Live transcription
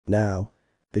Now.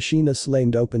 Kushina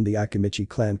slammed open the Akimichi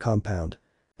clan compound.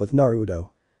 With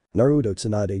Naruto. Naruto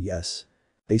Tsunade yes.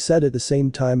 They said at the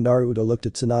same time. Naruto looked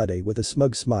at Tsunade with a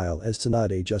smug smile as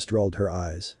Tsunade just rolled her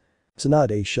eyes.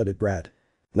 Tsunade shut it brat.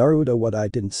 Naruto what I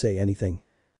didn't say anything.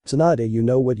 Tsunade you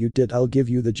know what you did I'll give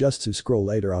you the Jutsu scroll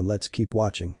later on let's keep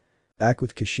watching. Back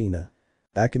with Kushina.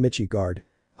 Akimichi guard.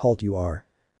 Halt you are.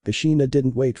 Kushina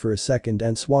didn't wait for a second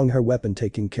and swung her weapon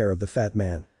taking care of the fat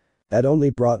man. That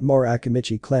only brought more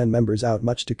Akimichi clan members out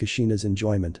much to Kushina's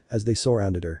enjoyment as they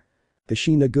surrounded her.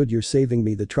 Kushina good you're saving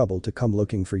me the trouble to come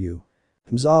looking for you.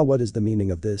 What is the meaning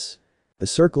of this? The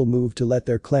circle moved to let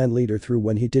their clan leader through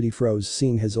when he froze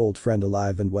seeing his old friend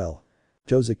alive and well.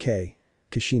 Josuke.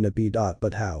 Kushina b.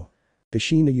 But how?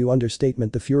 Kushina you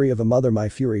understatement the fury of a mother my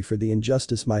fury for the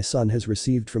injustice my son has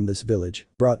received from this village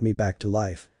brought me back to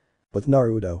life. With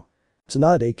Naruto.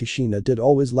 Tsunade Kushina did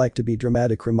always like to be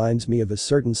dramatic reminds me of a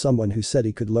certain someone who said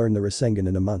he could learn the Rasengan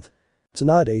in a month.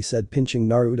 Tsunade said pinching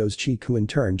Naruto's cheek who in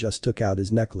turn just took out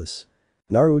his necklace.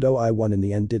 Naruto I won in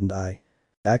the end didn't I?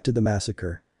 Back to the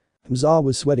massacre.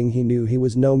 Was sweating he knew he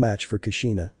was no match for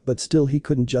Kushina but still he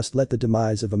couldn't just let the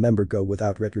demise of a member go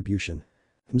without retribution.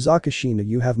 Kushina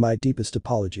you have my deepest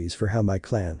apologies for how my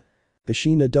clan.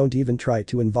 Kushina don't even try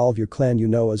to involve your clan you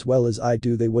know as well as I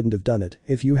do they wouldn't have done it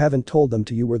if you haven't told them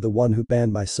to you were the one who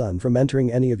banned my son from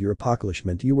entering any of your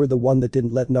accomplishment you were the one that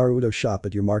didn't let Naruto shop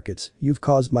at your markets you've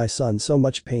caused my son so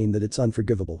much pain that it's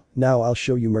unforgivable now I'll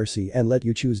show you mercy and let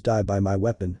you choose die by my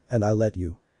weapon and I'll let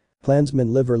you.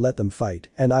 Clansmen live or let them fight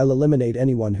and I'll eliminate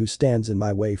anyone who stands in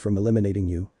my way from eliminating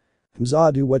you.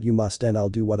 Do what you must and I'll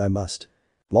do what I must.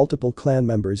 Multiple clan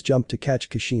members jumped to catch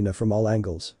Kushina from all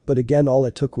angles, but again all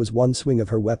it took was one swing of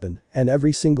her weapon, and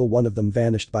every single one of them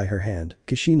vanished by her hand.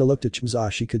 Kushina looked at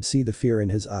Chimza she could see the fear in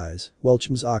his eyes, while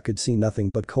Chimza could see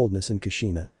nothing but coldness in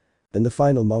Kushina. In the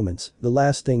final moments, the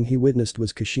last thing he witnessed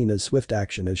was Kushina's swift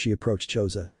action as she approached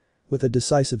Choza. With a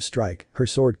decisive strike, her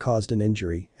sword caused an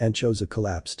injury, and Choza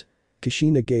collapsed.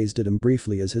 Kushina gazed at him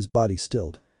briefly as his body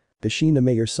stilled. Kushina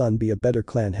may your son be a better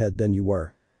clan head than you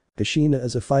were. Kushina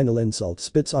as a final insult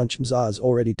spits on Chimza's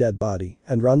already dead body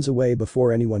and runs away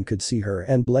before anyone could see her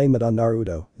and blame it on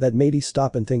Naruto. That made he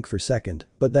stop and think for a second,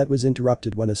 but that was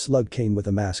interrupted when a slug came with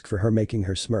a mask for her making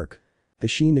her smirk.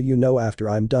 Kushina you know after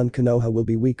I'm done Konoha will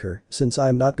be weaker since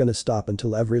I'm not gonna stop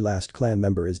until every last clan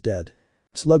member is dead.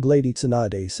 Slug Lady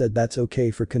Tsunade said that's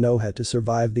okay for Konoha to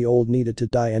survive the old needed to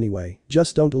die anyway,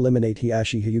 just don't eliminate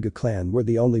Hiashi Hyuga clan we're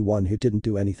the only one who didn't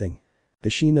do anything.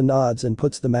 Kushina nods and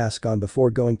puts the mask on before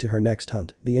going to her next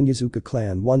hunt, the Inyazuka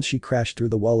clan. Once she crashed through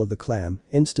the wall of the clan,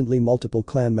 instantly multiple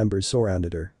clan members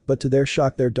surrounded her, but to their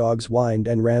shock their dogs whined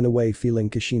and ran away feeling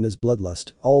Kushina's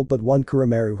bloodlust, all but one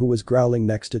Kuromaru who was growling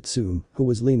next to Tsume, who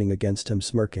was leaning against him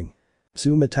smirking.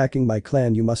 Tsume attacking my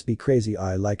clan you must be crazy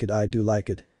I like it I do like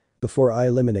it. Before I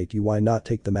eliminate you why not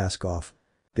take the mask off.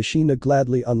 Kushina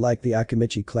gladly unlike the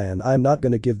Akimichi clan I'm not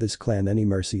gonna give this clan any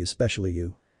mercy especially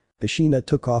you. Kushina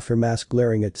took off her mask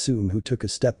glaring at Tsume who took a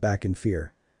step back in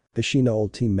fear. Kushina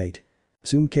old teammate.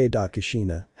 Tsume K.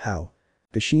 Kushina, how?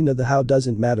 Kushina the how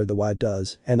doesn't matter the why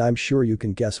does and I'm sure you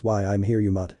can guess why I'm here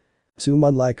you mutt. Tsume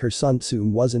unlike her son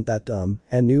Tsume wasn't that dumb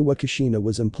and knew what Kushina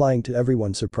was implying to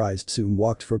everyone surprised Tsume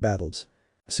walked for battles.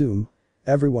 Tsume.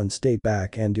 Everyone stay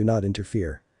back and do not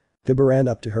interfere. Tiba ran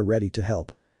up to her ready to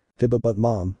help. Tiba but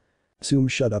mom. Tsume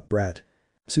shut up brat.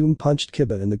 Tsume punched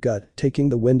Kiba in the gut, taking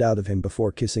the wind out of him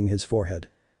before kissing his forehead.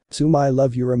 Tsume I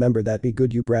love you remember that be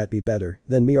good you brat be better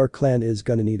than me our clan is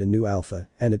gonna need a new alpha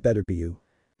and it better be you.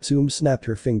 Tsume snapped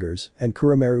her fingers and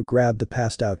Kuromaru grabbed the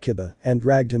passed out Kiba and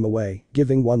dragged him away,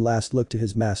 giving one last look to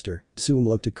his master. Tsume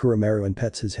looked at Kuromaru and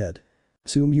pets his head.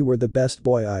 Tsume you were the best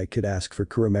boy I could ask for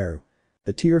Kuromaru.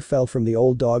 A tear fell from the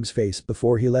old dog's face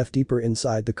before he left deeper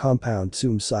inside the compound.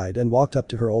 Tsume sighed and walked up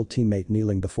to her old teammate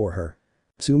kneeling before her.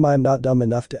 Tsume I'm not dumb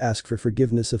enough to ask for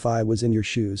forgiveness if I was in your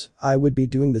shoes, I would be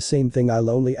doing the same thing I'll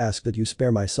only ask that you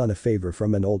spare my son a favor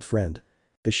from an old friend.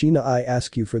 Kushina I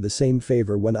ask you for the same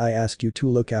favor when I asked you to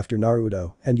look after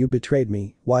Naruto and you betrayed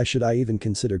me, why should I even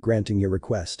consider granting your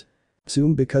request?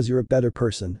 Tsume because you're a better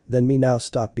person than me now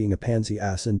stop being a pansy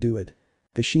ass and do it.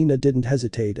 Kushina didn't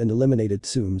hesitate and eliminated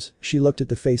Tsume's, she looked at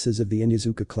the faces of the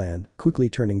Inyazuka clan, quickly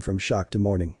turning from shock to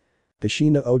mourning.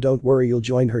 Kushina oh don't worry you'll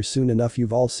join her soon enough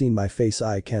you've all seen my face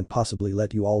I can't possibly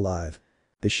let you all live.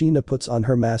 Kushina puts on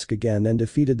her mask again and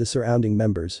defeated the surrounding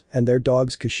members and their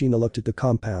dogs. Kushina looked at the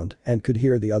compound and could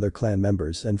hear the other clan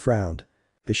members and frowned.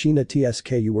 Kushina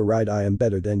tsk you were right I am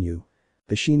better than you.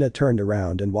 Kushina turned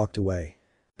around and walked away.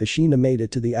 Kushina made it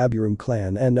to the Aburum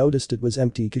clan and noticed it was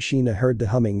empty. Kushina heard the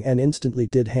humming and instantly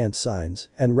did hand signs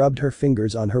and rubbed her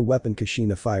fingers on her weapon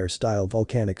Kushina fire style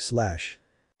volcanic slash.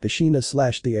 Kushina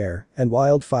slashed the air, and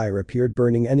wildfire appeared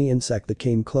burning any insect that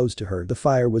came close to her. The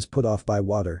fire was put off by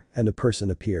water, and a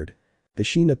person appeared.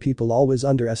 Kushina, people always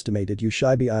underestimated you,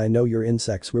 Shinobi. I know your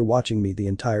insects were watching me the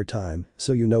entire time,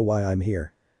 so you know why I'm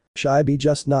here. Shinobi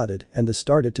just nodded, and the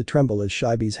started to tremble as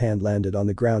Shinobi's hand landed on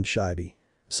the ground. Shinobi.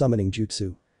 Summoning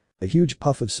jutsu. A huge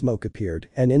puff of smoke appeared,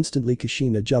 and instantly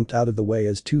Kushina jumped out of the way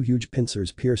as two huge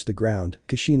pincers pierced the ground.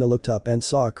 Kushina looked up and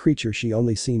saw a creature she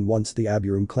only seen once, the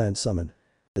Aburame clan summon.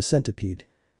 The centipede.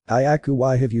 Ayaku,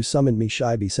 why have you summoned me?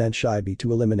 Shinobi sent Shinobi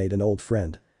to eliminate an old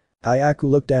friend. Hayaku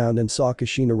looked down and saw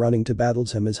Kushina running to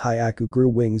battles him. As Hayaku grew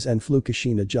wings and flew,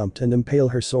 Kushina jumped and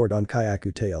impaled her sword on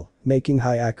Hayaku's tail, making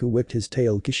Hayaku whipped his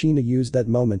tail. Kushina used that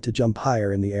moment to jump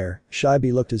higher in the air.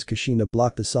 Shinobi looked as Kushina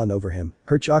blocked the sun over him,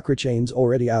 her chakra chains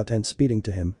already out and speeding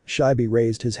to him. Shinobi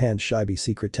raised his hand. Shinobi's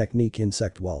secret technique,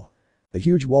 insect wall. A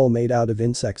huge wall made out of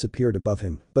insects appeared above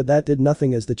him, but that did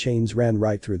nothing as the chains ran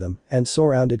right through them and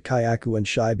surrounded Kyaku and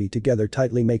Shinobi together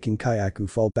tightly, making Kyaku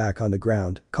fall back on the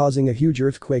ground, causing a huge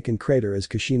earthquake and crater. As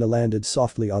Kushina landed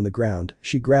softly on the ground,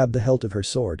 she grabbed the hilt of her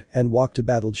sword and walked to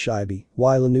battle Shinobi,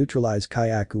 while neutralized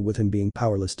Kyaku with him being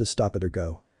powerless to stop it or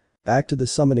go. Back to the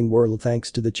summoning world.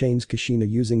 Thanks to the chains, Kushina,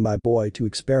 using my boy to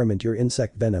experiment your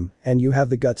insect venom, and you have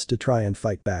the guts to try and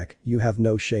fight back. You have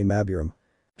no shame, Aburame.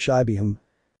 Shinobi.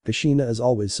 Kushina is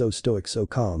always so stoic, so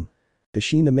calm.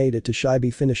 Kushina made it to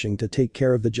Shinobi, finishing to take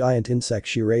care of the giant insect.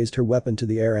 She raised her weapon to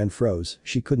the air and froze.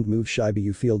 She couldn't move. Shinobi,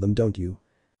 you feel them, don't you?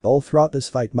 All throughout this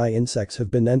fight my insects have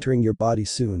been entering your body.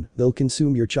 Soon they'll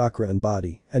consume your chakra and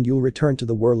body, and you'll return to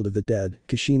the world of the dead.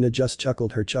 Kushina just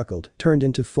chuckled. Her chuckled turned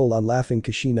into full-on laughing.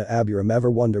 Kushina, Aburame,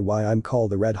 ever wonder why I'm called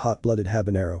the red hot-blooded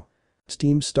habanero?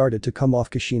 Steam started to come off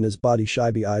Kushina's body.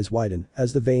 Shinobi eyes widen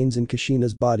as the veins in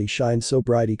Kushina's body shined so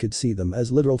bright he could see them,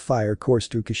 as literal fire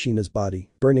coursed through Kushina's body,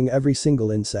 burning every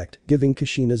single insect, giving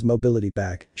Kushina's mobility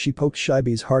back. She poked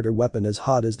Shinobi's harder weapon as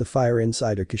hot as the fire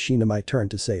inside her. Kushina, my turn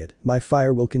to say it. My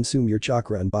fire will consume your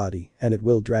chakra and body, and it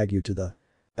will drag you to the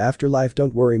afterlife.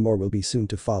 Don't worry, more will be soon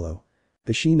to follow.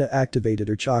 Kushina activated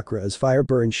her chakra as fire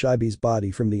burned Shinobi's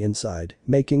body from the inside,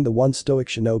 making the once stoic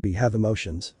shinobi have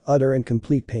emotions, utter and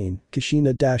complete pain.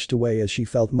 Kushina dashed away as she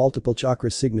felt multiple chakra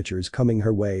signatures coming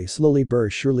her way. Slowly but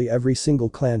surely every single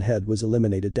clan head was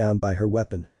eliminated down by her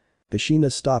weapon.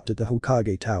 Kushina stopped at the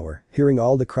Hokage tower, hearing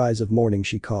all the cries of mourning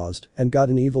she caused, and got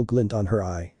an evil glint on her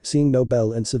eye, seeing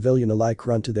noble and civilian alike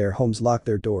run to their homes, lock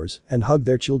their doors, and hug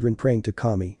their children, praying to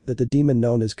Kami that the demon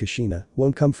known as Kushina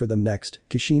won't come for them next.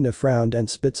 Kushina frowned and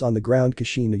spits on the ground.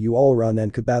 Kushina, you all run,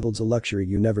 and battle's a luxury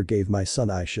you never gave my son.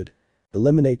 I should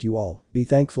eliminate you all. Be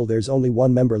thankful there's only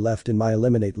one member left in my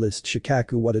eliminate list.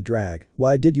 Shikaku, what a drag.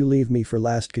 Why did you leave me for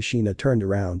last? Kushina turned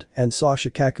around and saw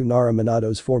Shikaku, Nara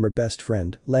Minato's former best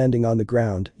friend, landing on the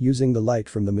ground, using the light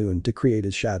from the moon to create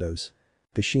his shadows.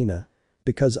 Kushina.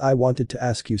 Because I wanted to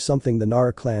ask you something. The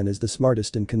Nara clan is the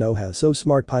smartest in Konoha. So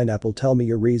smart. Pineapple, tell me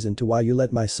your reason to why you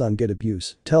let my son get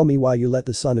abused. Tell me why you let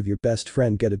the son of your best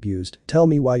friend get abused. Tell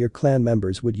me why your clan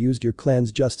members would use your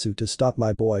clan's jutsu to stop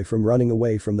my boy from running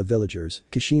away from the villagers,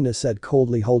 Kushina said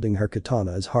coldly, holding her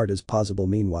katana as hard as possible.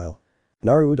 Meanwhile,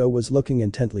 Naruto was looking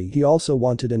intently. He also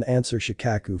wanted an answer.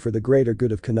 Shikaku, for the greater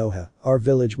good of Konoha, our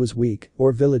village was weak,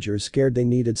 or villagers scared. They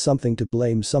needed something to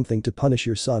blame, something to punish.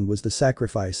 Your son was the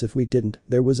sacrifice. If we didn't,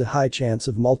 there was a high chance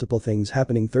of multiple things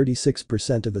happening.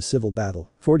 36% of a civil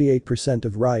battle, 48%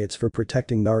 of riots for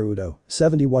protecting Naruto,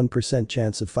 71%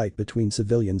 chance of fight between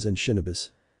civilians and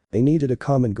shinobis. They needed a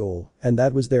common goal, and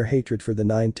that was their hatred for the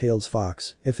Nine-Tails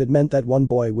Fox. If it meant that one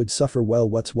boy would suffer, well,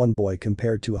 what's one boy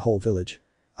compared to a whole village?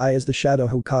 I, as the Shadow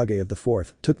Hokage of the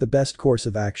 4th, took the best course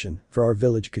of action for our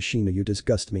village. Kushina, you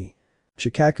disgust me.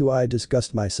 Shikaku, I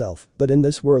disgust myself, but in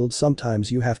this world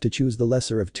sometimes you have to choose the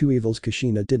lesser of two evils.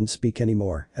 Kushina didn't speak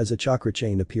anymore as a chakra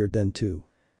chain appeared. Then 2.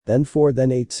 Then 4,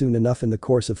 then 8. Soon enough, in the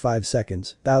course of 5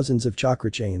 seconds, thousands of chakra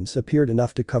chains appeared,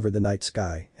 enough to cover the night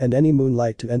sky and any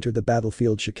moonlight to enter the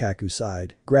battlefield. Shikaku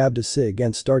sighed, grabbed a cig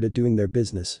and started doing their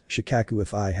business. Shikaku,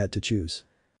 if I had to choose,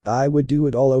 I would do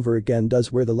it all over again.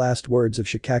 Those were the last words of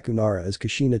Shikaku Nara as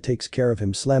Kushina takes care of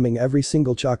him, slamming every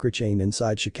single chakra chain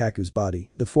inside Shikaku's body.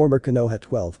 The former Konoha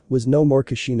 12 was no more.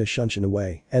 Kushina shunshin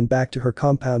away and back to her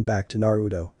compound, back to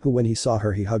Naruto, who when he saw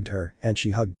her he hugged her and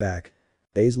she hugged back.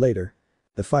 Days later.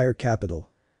 The fire capital.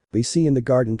 We see in the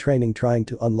garden training trying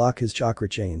to unlock his chakra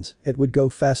chains. It would go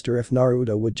faster if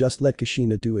Naruto would just let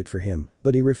Kushina do it for him,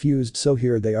 but he refused, so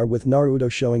here they are with Naruto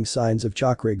showing signs of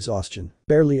chakra exhaustion,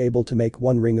 barely able to make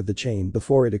one ring of the chain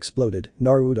before it exploded.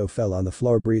 Naruto fell on the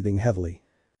floor breathing heavily.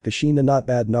 Kushina, not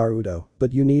bad Naruto,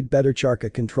 but you need better chakra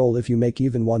control. If you make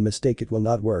even one mistake it will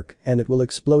not work and it will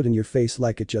explode in your face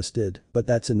like it just did, but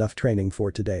that's enough training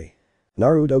for today.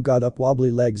 Naruto got up,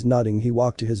 wobbly legs nodding. He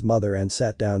walked to his mother and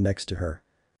sat down next to her.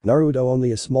 Naruto,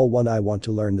 only a small one, I want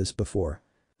to learn this before.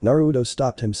 Naruto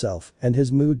stopped himself and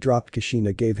his mood dropped.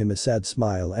 Kushina gave him a sad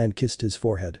smile and kissed his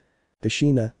forehead.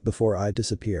 Kushina, before I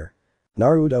disappear.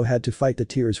 Naruto had to fight the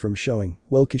tears from showing.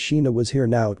 Well, Kushina was here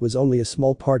now. It was only a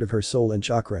small part of her soul and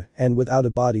chakra, and without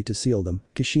a body to seal them,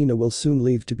 Kushina will soon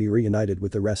leave to be reunited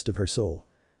with the rest of her soul.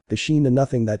 Kushina,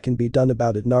 nothing that can be done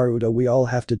about it. Naruto, we all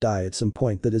have to die at some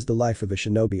point. That is the life of a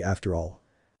shinobi after all.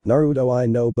 Naruto, I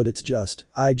know, but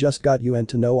I just got you, and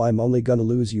to know I'm only gonna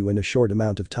lose you in a short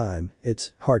amount of time,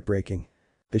 it's heartbreaking.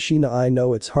 Kushina, I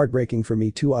know it's heartbreaking for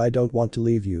me too. I don't want to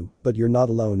leave you, but you're not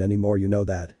alone anymore, you know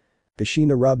that.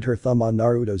 Kushina rubbed her thumb on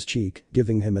Naruto's cheek,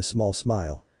 giving him a small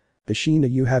smile. Kushina,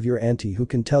 you have your auntie who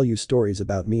can tell you stories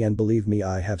about me, and believe me,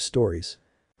 I have stories.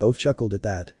 Both chuckled at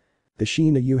that.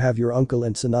 Kushina, you have your uncle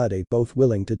and Tsunade, both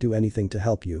willing to do anything to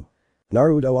help you.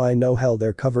 Naruto, I know, hell,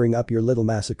 they're covering up your little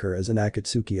massacre as an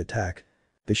Akatsuki attack.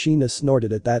 Kushina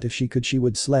snorted at that. If she could, she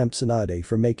would slam Tsunade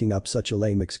for making up such a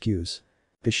lame excuse.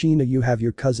 Kushina, you have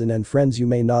your cousin and friends. You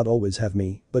may not always have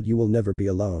me, but you will never be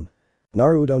alone.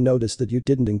 Naruto noticed that you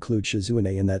didn't include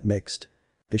Shizune in that mixed.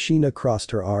 Kushina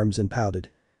crossed her arms and pouted.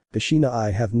 Kushina,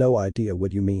 I have no idea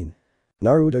what you mean.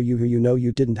 Naruto, you know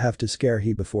you didn't have to scare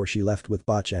he before she left with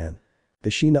Bachan.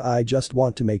 Kushina, I just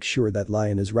want to make sure that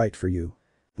lion is right for you.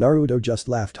 Naruto just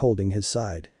laughed, holding his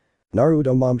side.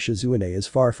 Naruto, mom, Shizune is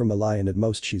far from a lion, at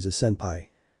most she's a senpai.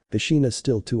 Kushina's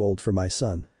still too old for my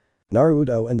son.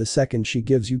 Naruto, and the second she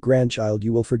gives you grandchild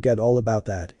you will forget all about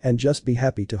that and just be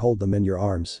happy to hold them in your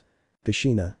arms.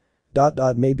 Kushina.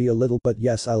 Maybe a little, but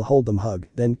yes, I'll hold them, hug,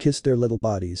 then kiss their little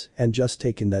bodies and just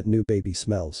take in that new baby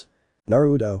smells.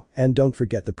 Naruto, and don't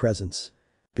forget the presents.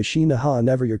 Kushina,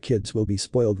 never, your kids will be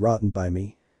spoiled rotten by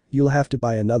me. You'll have to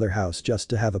buy another house just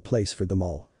to have a place for them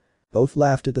all. Both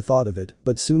laughed at the thought of it,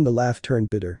 but soon the laugh turned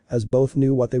bitter as both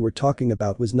knew what they were talking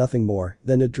about was nothing more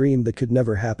than a dream that could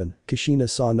never happen. Kushina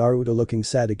saw Naruto looking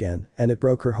sad again and it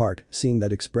broke her heart seeing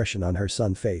that expression on her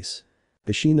son's face.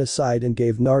 Kushina sighed and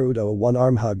gave Naruto a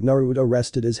one-arm hug. Naruto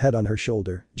rested his head on her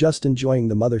shoulder, just enjoying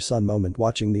the mother-son moment,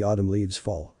 watching the autumn leaves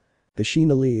fall.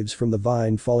 Kushina, leaves from the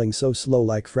vine falling so slow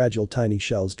like fragile tiny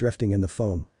shells drifting in the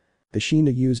foam.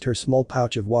 Kushina used her small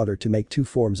pouch of water to make two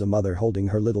forms, a mother holding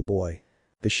her little boy.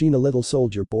 Kushina, little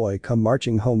soldier boy, come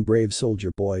marching home, brave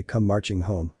soldier boy, come marching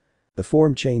home. The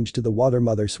form changed to the water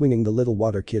mother swinging the little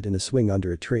water kid in a swing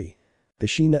under a tree.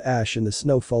 Kushina, ash in the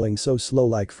snow falling so slow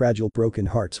like fragile broken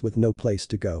hearts with no place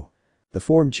to go. The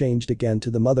form changed again to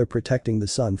the mother protecting the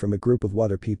son from a group of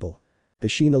water people.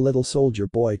 Kushina, little soldier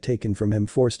boy taken from him,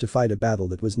 forced to fight a battle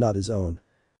that was not his own.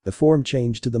 The form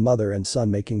changed to the mother and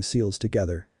son making seals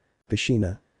together.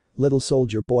 Kushina. Little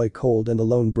soldier boy, cold and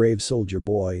alone, brave soldier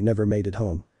boy, never made it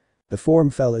home. The form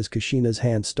fell as Kushina's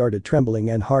hands started trembling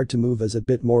and hard to move as a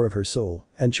bit more of her soul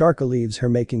and chakra leaves her,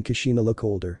 making Kushina look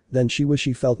older than she was.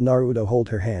 She felt Naruto hold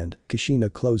her hand.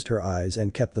 Kushina closed her eyes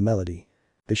and kept the melody.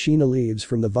 Kushina, leaves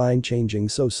from the vine changing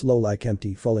so slow like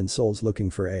empty fallen souls looking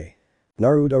for a.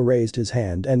 Naruto raised his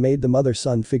hand and made the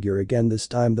mother-son figure again. This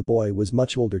time the boy was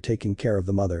much older, taking care of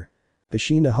the mother.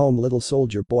 Kushina, home, little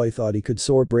soldier boy thought he could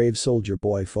soar, brave soldier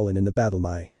boy fallen in the battle.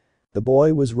 The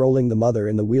boy was rolling the mother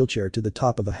in the wheelchair to the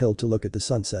top of a hill to look at the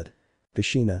sunset.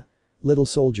 Kushina. Little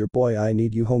soldier boy, I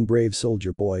need you home, brave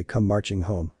soldier boy, come marching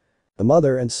home. The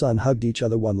mother and son hugged each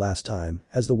other one last time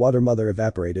as the water mother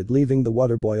evaporated, leaving the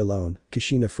water boy alone.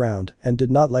 Kushina frowned and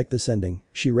did not like this ending.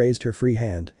 She raised her free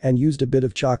hand and used a bit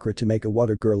of chakra to make a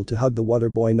water girl to hug the water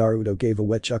boy. Naruto gave a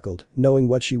wet chuckle, knowing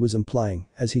what she was implying,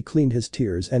 as he cleaned his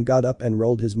tears and got up and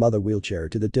rolled his mother wheelchair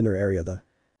to the dinner area. The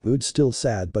mood still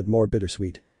sad but more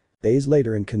bittersweet. Days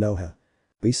later in Konoha.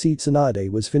 We see Tsunade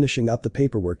was finishing up the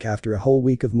paperwork after a whole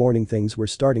week of mourning. Things were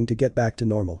starting to get back to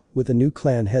normal, with the new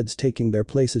clan heads taking their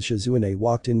places. Shizune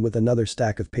walked in with another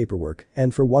stack of paperwork,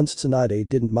 and for once Tsunade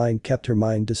didn't mind, kept her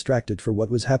mind distracted for what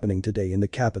was happening today in the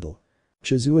capital.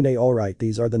 Shizune, alright,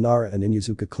 these are the Nara and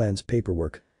Inuzuka clans'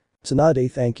 paperwork.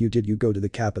 Tsunade, thank you. Did you go to the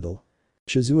capital?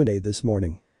 Shizune, this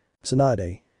morning.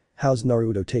 Tsunade. How's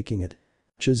Naruto taking it?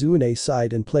 Shizune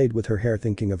sighed and played with her hair,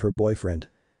 thinking of her boyfriend.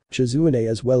 Shizune,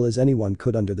 as well as anyone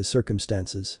could under the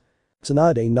circumstances.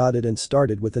 Tsunade nodded and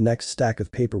started with the next stack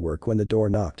of paperwork when the door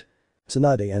knocked.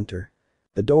 Tsunade, enter.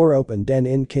 The door opened and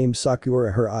in came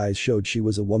Sakura. Her eyes showed she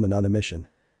was a woman on a mission.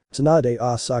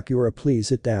 Tsunade, Sakura, please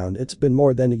sit down. It's been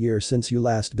more than a year since you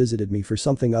last visited me for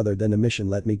something other than a mission.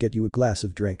 Let me get you a glass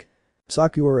of drink.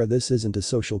 Sakura, this isn't a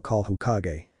social call,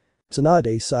 Hokage.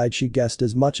 Tsunade sighed. She guessed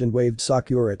as much and waved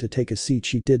Sakura to take a seat.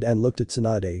 She did and looked at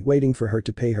Tsunade, waiting for her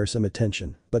to pay her some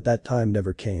attention, but that time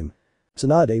never came.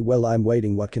 Tsunade, well, I'm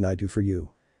waiting. What can I do for you?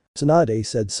 Tsunade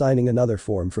said, signing another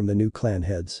form from the new clan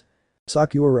heads.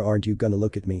 Sakura, aren't you gonna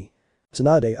look at me?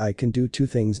 Tsunade, I can do two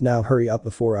things now, hurry up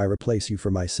before I replace you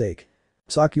for my sake.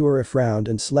 Sakura frowned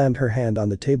and slammed her hand on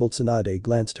the table. Tsunade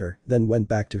glanced her, then went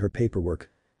back to her paperwork.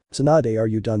 Tsunade, are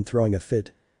you done throwing a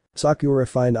fit? Sakura,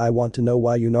 fine, I want to know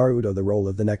why you Naruto the role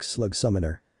of the next slug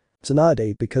summoner.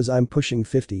 Tsunade, because I'm pushing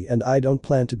 50 and I don't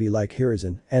plan to be like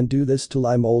Hiruzen and do this till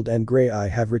I'm old and grey. I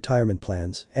have retirement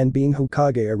plans and being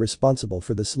Hokage are responsible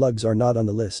for the slugs are not on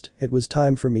the list. It was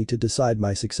time for me to decide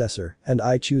my successor and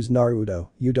I choose Naruto.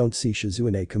 You don't see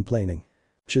Shizune complaining.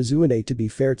 Shizune, to be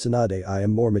fair Tsunade, I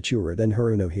am more mature than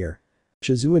Haruno here.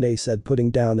 Shizune said, putting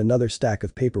down another stack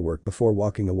of paperwork before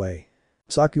walking away.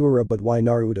 Sakura, but why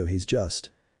Naruto? He's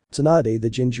just. Tsunade, the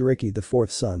Jinchuriki, the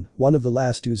fourth son, one of the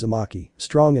last Uzumaki,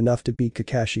 strong enough to beat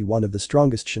Kakashi, one of the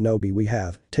strongest shinobi we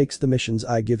have, takes the missions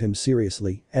I give him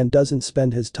seriously and doesn't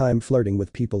spend his time flirting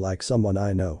with people like someone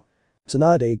I know.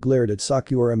 Tsunade glared at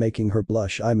Sakura, making her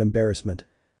blush. I'm embarrassment.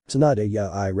 Tsunade, yeah,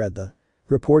 I read the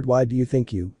report. Why do you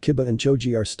think you, Kiba and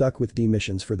Choji are stuck with D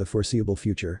missions for the foreseeable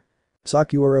future?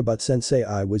 Sakura, but sensei,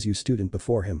 I was your student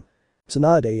before him.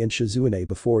 Tsunade, and Shizune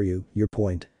before you, your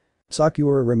point.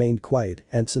 Sakura remained quiet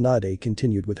and Tsunade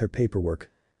continued with her paperwork.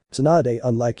 Tsunade,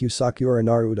 unlike you, Sakura,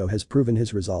 Naruto has proven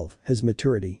his resolve, his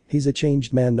maturity, he's a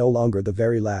changed man, no longer the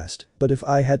very last, but if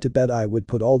I had to bet I would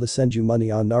put all the Senju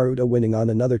money on Naruto winning on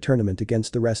another tournament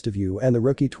against the rest of you and the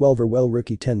rookie 12 or well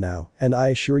rookie 10 now, and I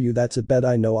assure you that's a bet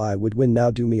I know I would win. Now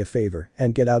do me a favor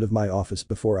and get out of my office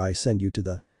before I send you to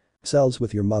the cells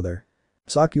with your mother.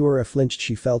 Sakura flinched,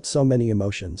 she felt so many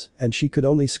emotions and she could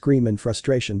only scream in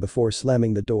frustration before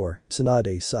slamming the door.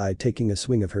 Tsunade sighed, taking a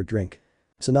swing of her drink.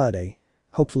 Tsunade.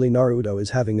 Hopefully Naruto is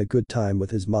having a good time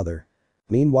with his mother.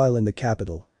 Meanwhile in the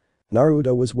capital.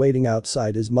 Naruto was waiting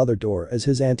outside his mother door as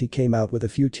his auntie came out with a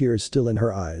few tears still in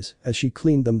her eyes. As she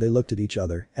cleaned them they looked at each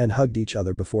other and hugged each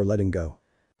other before letting go.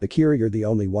 Akira, you're the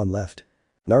only one left.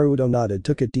 Naruto nodded,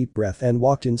 took a deep breath and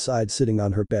walked inside. Sitting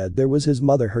on her bed there was his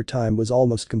mother. Her time was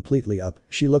almost completely up,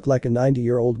 she looked like a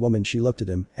 90-year-old woman. She looked at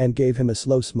him and gave him a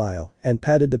slow smile and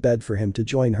patted the bed for him to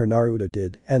join her. Naruto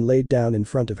did and laid down in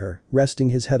front of her,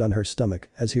 resting his head on her stomach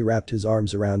as he wrapped his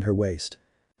arms around her waist.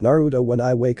 Naruto, when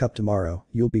I wake up tomorrow,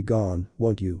 you'll be gone,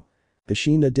 won't you?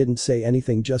 Kushina didn't say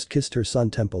anything, just kissed her son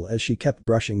temple as she kept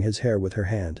brushing his hair with her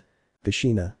hand.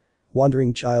 Kushina.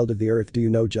 Wandering child of the earth, do you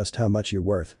know just how much you're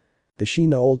worth?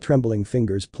 Kushina, old trembling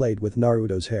fingers played with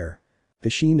Naruto's hair.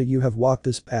 Kushina, you have walked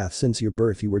this path since your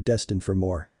birth, you were destined for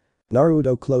more.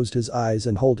 Naruto closed his eyes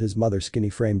and held his mother's skinny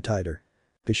frame tighter.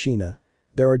 Kushina.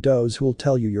 There are those who'll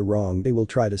tell you you're wrong, they will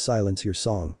try to silence your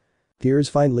song. Tears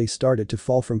finally started to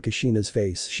fall from Kushina's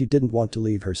face. She didn't want to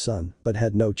leave her son, but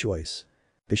had no choice.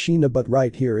 Kushina, but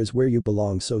right here is where you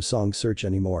belong, so song search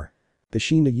anymore.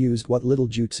 Kushina used what little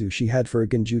jutsu she had for a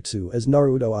genjutsu. As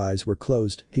Naruto's eyes were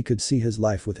closed, he could see his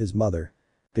life with his mother.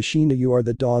 Kushina, you are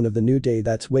the dawn of the new day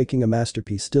that's waking, a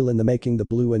masterpiece still in the making, the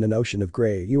blue in an ocean of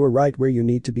gray. You are right where you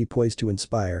need to be, poised to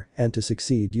inspire and to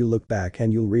succeed. You look back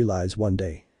and you'll realize one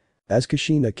day. As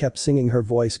Kushina kept singing, her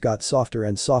voice got softer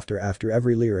and softer after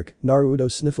every lyric.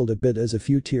 Naruto sniffled a bit as a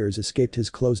few tears escaped his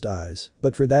closed eyes,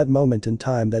 but for that moment in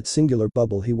time, that singular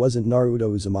bubble, he wasn't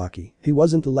Naruto Uzumaki. He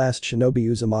wasn't the last shinobi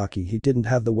Uzumaki. He didn't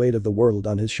have the weight of the world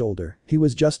on his shoulder. He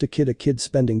was just a kid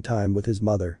spending time with his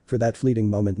mother. For that fleeting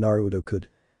moment Naruto could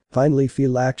finally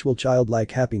feel actual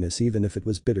childlike happiness, even if it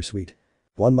was bittersweet.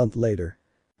 1 month later.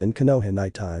 In Konoha,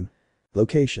 nighttime.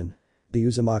 Location. The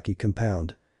Uzumaki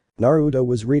compound. Naruto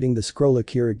was reading the scroll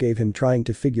Akira gave him, trying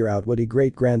to figure out what he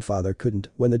great-grandfather couldn't.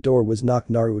 When the door was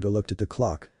knocked, Naruto looked at the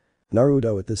clock.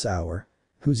 Naruto, at this hour?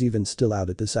 Who's even still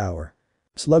out at this hour?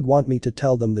 Slug want me to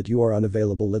tell them that you are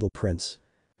unavailable, little prince.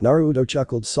 Naruto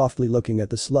chuckled softly, looking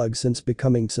at the slug. Since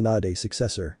becoming Tsunade's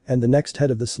successor and the next head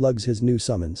of the slugs, his new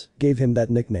summons gave him that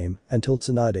nickname until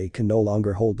Tsunade can no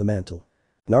longer hold the mantle.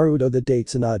 Naruto, the day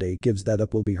Tsunade gives that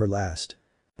up will be her last.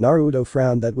 Naruto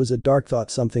frowned. That was a dark thought,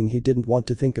 something he didn't want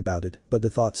to think about it, but the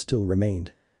thought still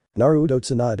remained. Naruto,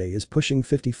 Tsunade is pushing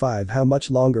 55. How much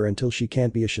longer until she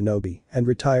can't be a shinobi and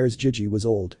retires? Jiji was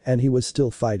old and he was still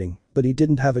fighting, but he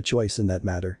didn't have a choice in that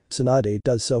matter. Tsunade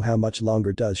does, so how much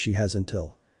longer does she has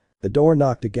until? The door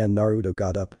knocked again. Naruto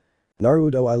got up.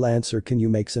 Naruto, I'll answer, can you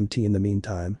make some tea in the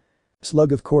meantime?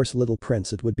 Slug, of course little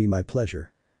prince, it would be my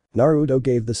pleasure. Naruto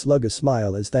gave the slug a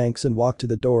smile as thanks and walked to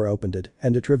the door, opened it,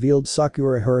 and it revealed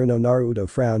Sakura Haruno. Naruto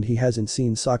frowned, he hasn't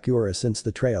seen Sakura since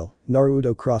the trail.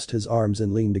 Naruto crossed his arms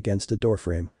and leaned against a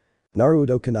doorframe.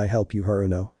 Naruto, can I help you,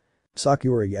 Haruno?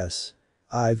 Sakura, yes.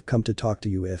 I've come to talk to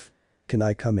you. If. Can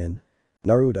I come in?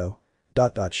 Naruto.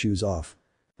 Shoes off.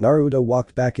 Naruto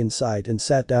walked back inside and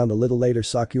sat down. A little later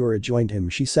Sakura joined him.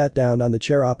 She sat down on the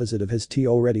chair opposite of his tea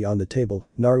already on the table.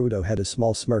 Naruto had a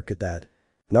small smirk at that.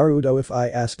 Naruto, if I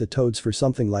asked the toads for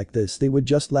something like this they would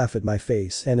just laugh at my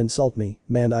face and insult me,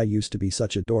 man I used to be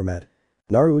such a doormat.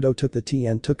 Naruto took the tea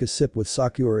and took a sip with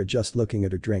Sakura just looking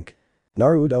at her drink.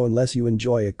 Naruto, unless you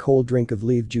enjoy a cold drink of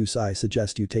leaf juice I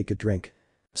suggest you take a drink.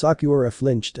 Sakura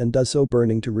flinched and does so,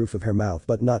 burning to roof of her mouth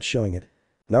but not showing it.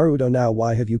 Naruto, now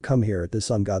why have you come here at this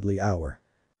ungodly hour?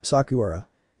 Sakura.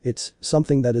 It's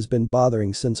something that has been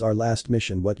bothering since our last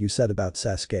mission, what you said about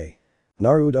Sasuke.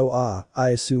 Naruto, I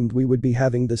assumed we would be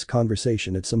having this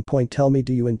conversation at some point. Tell me,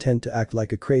 do you intend to act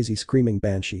like a crazy screaming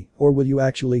banshee or will you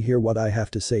actually hear what I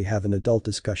have to say, have an adult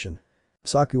discussion?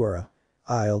 Sakura.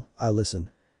 I'll listen.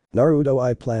 Naruto,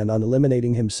 I plan on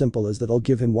eliminating him, simple as that. I'll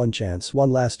give him one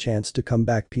last chance to come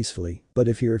back peacefully, but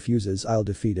if he refuses I'll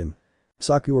defeat him.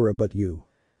 Sakura, but you.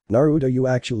 Naruto, you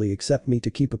actually accept me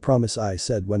to keep a promise I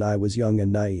said when I was young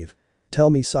and naive. Tell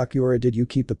me Sakura, did you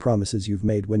keep the promises you've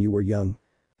made when you were young?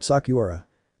 Sakura.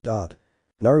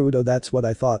 Naruto, that's what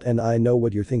I thought and I know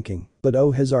what you're thinking, but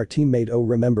has our teammate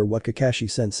remember what Kakashi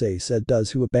sensei said,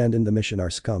 does who abandoned the mission are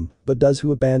scum, but does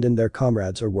who abandoned their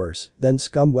comrades are worse than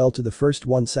scum. Well, to the first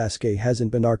one, Sasuke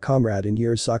hasn't been our comrade in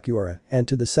years, Sakura, and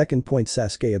to the second point,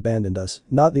 Sasuke abandoned us,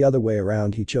 not the other way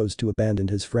around. He chose to abandon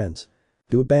his friends.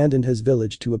 To abandon his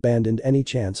village, to abandon any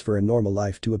chance for a normal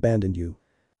life, to abandon you.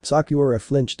 Sakura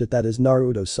flinched at that as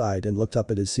Naruto sighed and looked up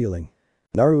at his ceiling.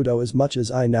 Naruto, as much as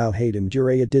I now hate him,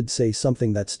 Jiraiya did say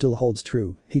something that still holds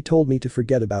true. He told me to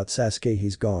forget about Sasuke,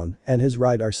 he's gone, and his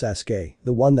right, our Sasuke,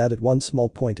 the one that at one small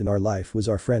point in our life was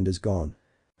our friend, is gone.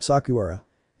 Sakura.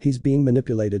 He's being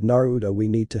manipulated, Naruto, we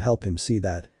need to help him see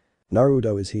that.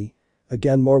 Naruto, is he?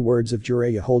 Again more words of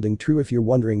Jiraiya holding true. If you're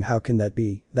wondering how can that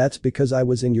be, that's because I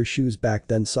was in your shoes back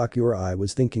then, Sakura. I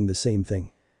was thinking the same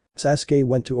thing. Sasuke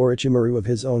went to Orochimaru of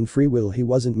his own free will, he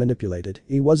wasn't manipulated,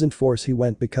 he wasn't forced, he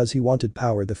went because he wanted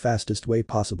power the fastest way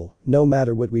possible. No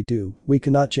matter what we do, we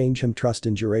cannot change him. Trust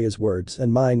in Jiraiya's words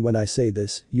and mine when I say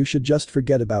this, you should just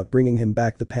forget about bringing him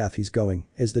back. The path he's going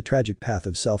is the tragic path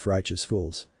of self-righteous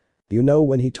fools. You know,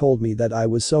 when he told me that I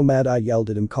was so mad I yelled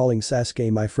at him, calling Sasuke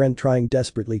my friend, trying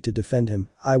desperately to defend him.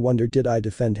 I wonder, did I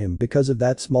defend him because of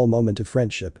that small moment of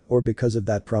friendship or because of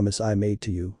that promise I made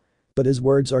to you? But his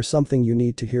words are something you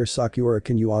need to hear, Sakura.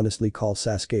 Can you honestly call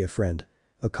Sasuke a friend?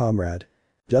 A comrade?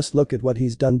 Just look at what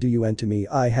he's done to you and to me.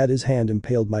 I had his hand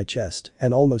impaled my chest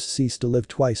and almost ceased to live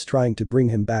twice trying to bring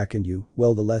him back, and you,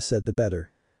 well, the less said the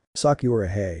better. Sakura,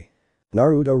 hey.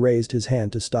 Naruto raised his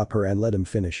hand to stop her and let him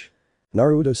finish.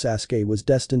 Naruto, Sasuke was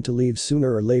destined to leave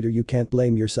sooner or later. You can't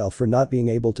blame yourself for not being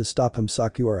able to stop him,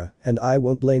 Sakura, and I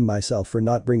won't blame myself for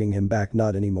not bringing him back,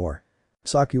 not anymore.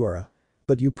 Sakura.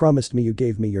 But you promised me, you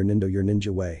gave me your ninja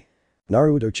way.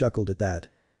 Naruto chuckled at that.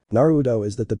 Naruto,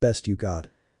 is that the best you got?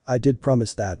 I did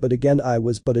promise that, but again I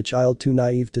was but a child, too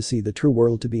naive to see the true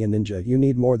world. To be a ninja you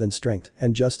need more than strength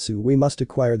and jutsu, we must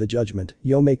acquire the judgment.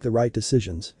 You'll make the right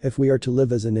decisions. If we are to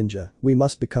live as a ninja, we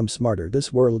must become smarter.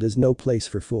 This world is no place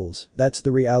for fools. That's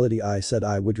the reality. I said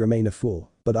I would remain a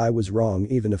fool, but I was wrong.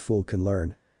 Even a fool can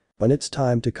learn. When it's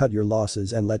time to cut your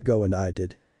losses and let go, and I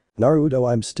did.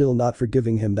 Naruto, I'm still not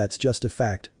forgiving him, that's just a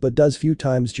fact, but does few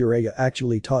times Jiraiya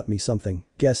actually taught me something.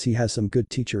 Guess he has some good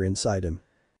teacher inside him.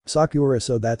 Sakura,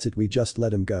 so that's it, we just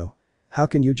let him go? How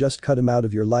can you just cut him out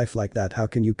of your life like that? How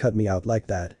can you cut me out like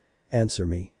that? Answer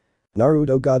me.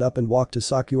 Naruto got up and walked to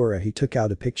Sakura. He took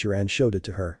out a picture and showed it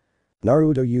to her.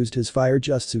 Naruto used his fire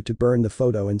jutsu to burn the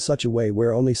photo in such a way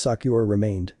where only Sakura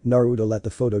remained. Naruto let the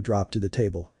photo drop to the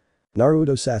table.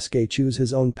 Naruto, Sasuke choose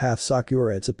his own path,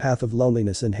 Sakura. It's a path of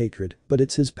loneliness and hatred, but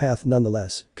it's his path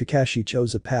nonetheless. Kakashi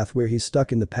chose a path where he's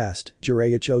stuck in the past,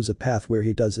 Jiraiya chose a path where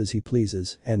he does as he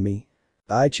pleases, and me?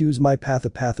 I choose my path, a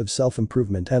path of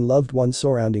self-improvement and loved ones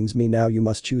surroundings me. Now you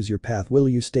must choose your path. Will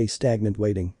you stay stagnant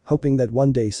waiting, hoping that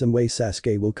one day some way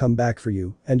Sasuke will come back for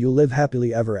you and you'll live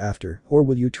happily ever after, or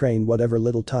will you train whatever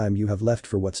little time you have left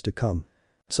for what's to come?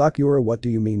 Sakura, what do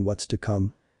you mean what's to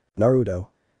come? Naruto.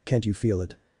 Can't you feel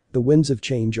it? The winds of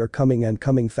change are coming and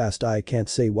coming fast. I can't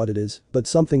say what it is, but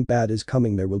something bad is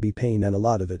coming. There will be pain and a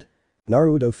lot of it.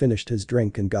 Naruto finished his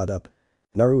drink and got up.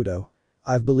 Naruto.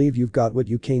 I believe you've got what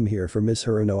you came here for, Miss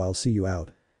Haruno. I'll see you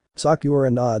out.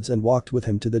 Sakura nods and walked with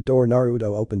him to the door.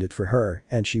 Naruto opened it for her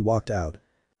and she walked out.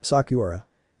 Sakura.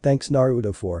 Thanks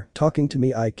Naruto for talking to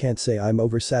me. I can't say I'm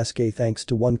over Sasuke thanks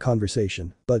to one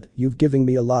conversation, but you've given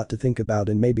me a lot to think about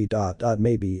and maybe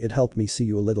it helped me see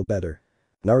you a little better.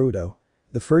 Naruto.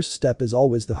 The first step is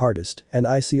always the hardest, and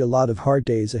I see a lot of hard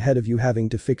days ahead of you, having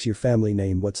to fix your family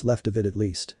name, what's left of it at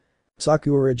least.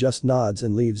 Sakura just nods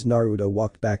and leaves. Naruto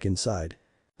walked back inside.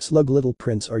 Slug little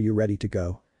prince, are you ready to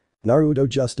go? Naruto,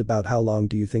 just about how long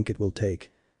do you think it will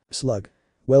take? Slug.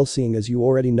 Well, seeing as you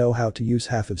already know how to use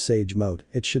half of Sage Mode,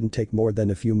 it shouldn't take more than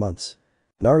a few months.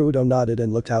 Naruto nodded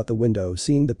and looked out the window,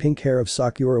 seeing the pink hair of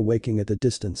Sakura waking at the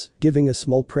distance, giving a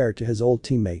small prayer to his old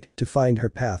teammate to find her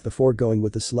path before going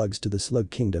with the slugs to the Slug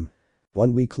Kingdom.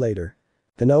 1 week later.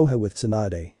 Konoha with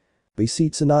Tsunade. We see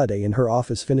Tsunade in her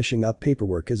office finishing up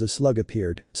paperwork as a slug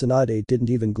appeared. Tsunade didn't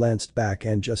even glance back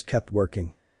and just kept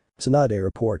working. Tsunade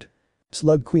report.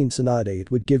 Slug Queen Tsunade, it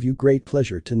would give you great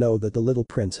pleasure to know that the little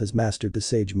prince has mastered the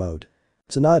Sage Mode.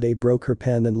 Tsunade broke her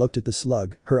pen and looked at the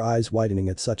slug, her eyes widening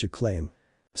at such a claim.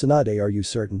 Tsunade, are you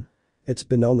certain? It's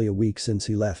been only a week since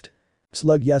he left.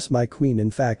 Slug, yes my queen,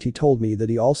 in fact he told me that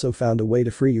he also found a way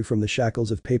to free you from the shackles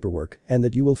of paperwork and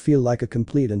that you will feel like a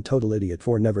complete and total idiot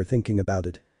for never thinking about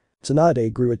it.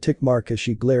 Tsunade grew a tick mark as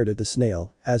she glared at the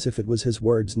snail, as if it was his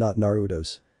words not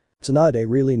Naruto's. Tsunade,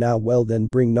 really now, well then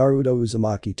bring Naruto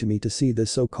Uzumaki to me to see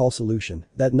this so-called solution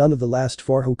that none of the last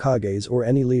 4 Hokages or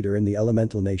any leader in the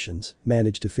elemental nations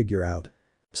managed to figure out.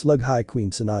 Slug, hi Queen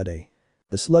Tsunade.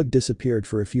 The slug disappeared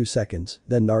for a few seconds,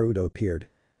 then Naruto appeared.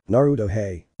 Naruto,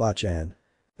 hey, Bachan.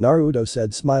 Naruto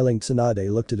said, smiling.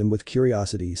 Tsunade looked at him with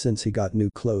curiosity since he got new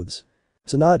clothes.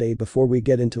 Tsunade, before we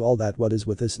get into all that, what is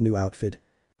with this new outfit?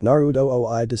 Naruto, oh,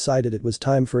 I decided it was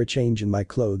time for a change in my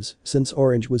clothes since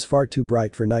orange was far too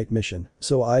bright for night mission,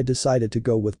 so I decided to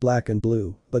go with black and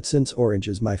blue, but since orange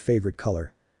is my favorite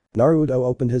color. Naruto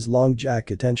opened his long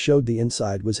jacket and showed the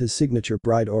inside was his signature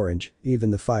bright orange,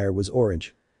 even the fire was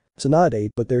orange.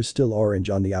 Tsunade, but there's still orange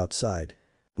on the outside.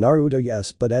 Naruto,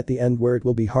 yes, but at the end where it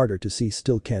will be harder to see,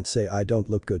 still can't say I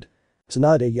don't look good.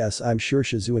 Tsunade, yes, I'm sure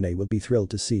Shizune will be thrilled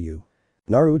to see you.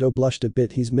 Naruto blushed a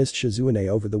bit, he's missed Shizune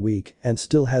over the week and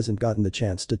still hasn't gotten the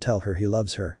chance to tell her he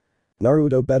loves her.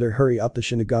 Naruto, better hurry up, the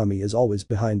Shinigami is always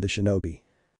behind the shinobi.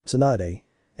 Tsunade.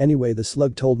 Anyway, the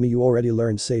slug told me you already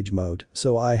learned Sage Mode,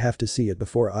 so I have to see it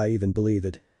before I even believe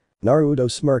it.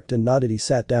 Naruto smirked and nodded. He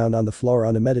sat down on the floor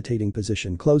on a meditating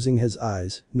position, closing his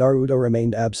eyes. Naruto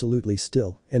remained absolutely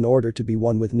still in order to be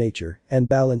one with nature and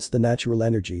balance the natural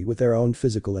energy with their own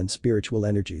physical and spiritual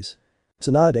energies.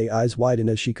 Tsunade's eyes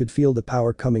widened as she could feel the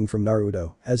power coming from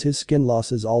Naruto as his skin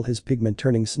loses all his pigment,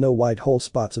 turning snow-white. Whole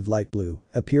spots of light blue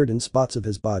appeared in spots of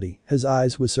his body. His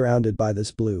eyes was surrounded by this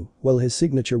blue, while his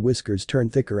signature whiskers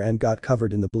turned thicker and got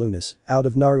covered in the blueness. Out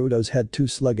of Naruto's head 2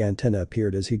 slug antennae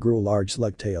appeared as he grew a large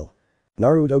slug tail.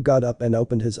 Naruto got up and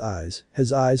opened his eyes.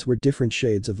 His eyes were different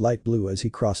shades of light blue as he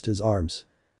crossed his arms.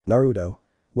 Naruto.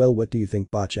 Well, what do you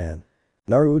think, Bachan?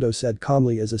 Naruto said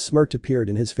calmly as a smirk appeared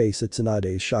in his face at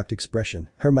Tsunade's shocked expression.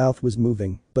 Her mouth was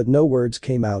moving, but no words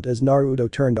came out as Naruto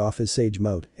turned off his Sage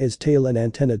Mode. His tail and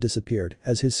antenna disappeared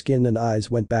as his skin and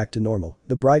eyes went back to normal,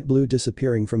 the bright blue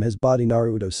disappearing from his body.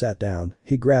 Naruto sat down,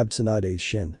 he grabbed Tsunade's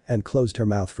shin and closed her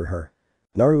mouth for her.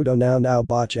 Naruto, now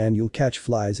Bachan, you'll catch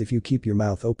flies if you keep your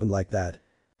mouth open like that.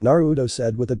 Naruto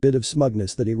said with a bit of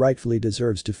smugness that he rightfully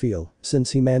deserves to feel, since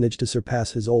he managed to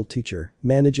surpass his old teacher,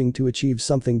 managing to achieve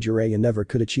something Jiraiya never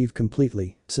could achieve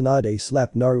completely. Tsunade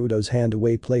slapped Naruto's hand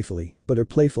away playfully, but her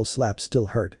playful slap still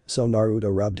hurt, so Naruto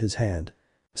rubbed his hand.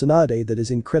 Tsunade, that is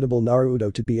incredible,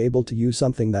 Naruto, to be able to use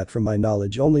something that from my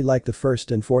knowledge only like the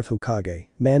 1st and 4th Hokage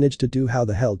managed to do. How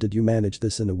the hell did you manage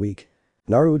this in a week?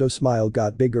 Naruto's smile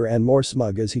got bigger and more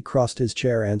smug as he crossed his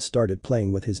chair and started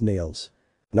playing with his nails.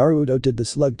 Naruto, did the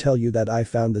slug tell you that I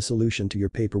found the solution to your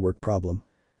paperwork problem?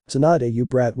 Tsunade, you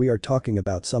brat, we are talking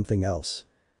about something else.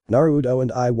 Naruto,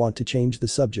 and I want to change the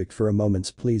subject for a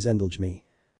moment, please indulge me.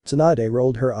 Tsunade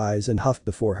rolled her eyes and huffed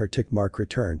before her tick mark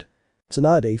returned.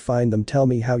 Tsunade, find them, tell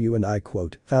me how you and I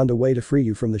quote found a way to free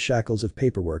you from the shackles of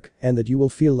paperwork and that you will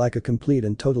feel like a complete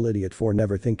and total idiot for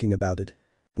never thinking about it.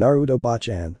 Naruto,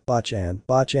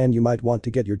 Bachan, you might want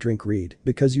to get your drink read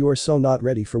because you are so not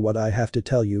ready for what I have to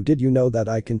tell you. Did you know that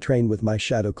I can train with my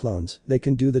shadow clones? They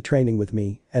can do the training with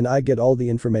me and I get all the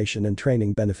information and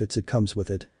training benefits it comes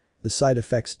with it. The side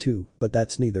effects too, but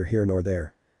that's neither here nor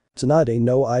there. Tsunade,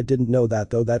 no, I didn't know that,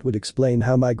 though that would explain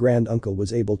how my grand uncle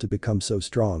was able to become so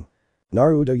strong.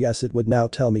 Naruto, yes it would. Now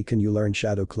tell me, can you learn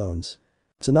shadow clones?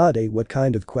 Tsunade, what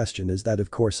kind of question is that?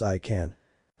 Of course I can.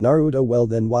 Naruto, well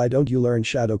then why don't you learn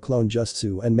shadow clone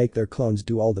jutsu and make their clones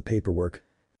do all the paperwork?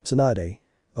 Tsunade.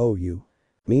 Oh you.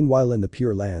 Meanwhile in the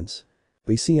Pure Lands.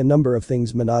 We see a number of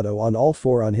things. Minato on all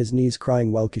four on his knees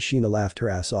crying while Kushina laughed her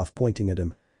ass off pointing at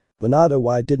him. Minato,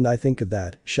 why didn't I think of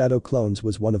that? Shadow clones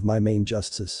was one of my main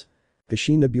justices.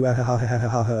 Kushina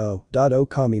buahahahahaha. Oh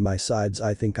Kami, my sides,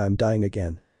 I think I'm dying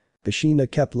again. Kushina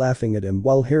kept laughing at him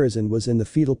while Hiruzen was in the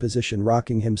fetal position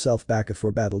rocking himself back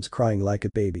for battles crying like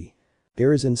a baby.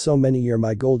 Hiruzen, so many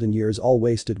my golden years all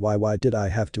wasted, why did I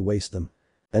have to waste them?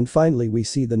 And finally we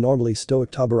see the normally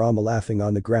stoic Tobirama laughing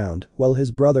on the ground while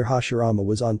his brother Hashirama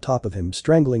was on top of him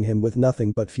strangling him with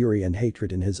nothing but fury and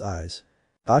hatred in his eyes.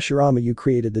 Hashirama, you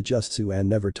created the jutsu and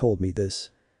never told me this.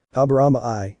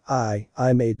 Tobirama,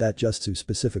 I made that jutsu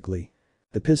specifically.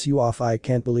 To piss you off. I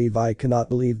cannot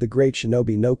believe the great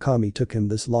Shinobi no Kami took him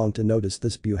this long to notice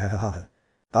this buhahaha.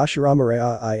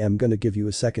 Hashirama, I am gonna give you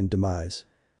a second demise.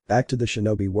 Back to the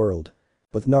Shinobi world.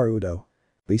 With Naruto.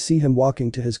 We see him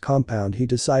walking to his compound. He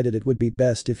decided it would be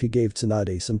best if he gave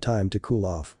Tsunade some time to cool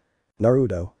off.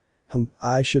 Naruto.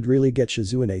 I should really get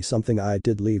Shizune something I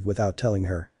did leave without telling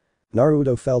her.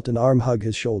 Naruto felt an arm hug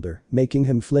his shoulder, making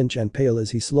him flinch and pale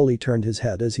as he slowly turned his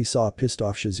head as he saw pissed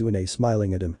off Shizune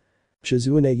smiling at him.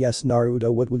 Shizune, yes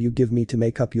Naruto, what will you give me to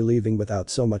make up you leaving without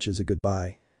so much as a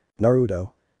goodbye?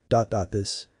 Naruto.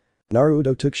 This.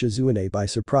 Naruto took Shizune by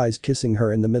surprise, kissing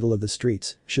her in the middle of the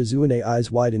streets. Shizune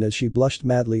eyes widen as she blushed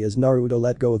madly as Naruto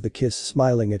let go of the kiss,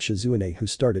 smiling at Shizune who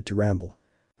started to ramble.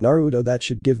 Naruto, that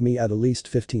should give me at least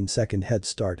 15-second head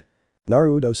start.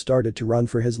 Naruto started to run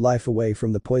for his life away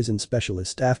from the poison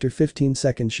specialist. After 15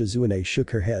 seconds Shizune shook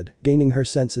her head, gaining her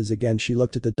senses again. She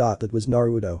looked at the dot that was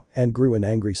Naruto and grew an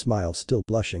angry smile, still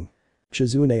blushing.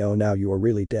 Shizune, oh now you are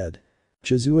really dead.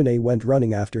 Shizune went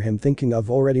running after him, thinking of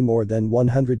already more than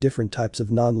 100 different types of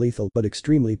non-lethal but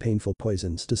extremely painful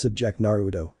poisons to subject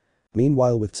Naruto.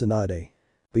 Meanwhile with Tsunade.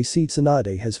 We see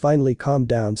Tsunade has finally calmed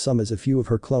down some as a few of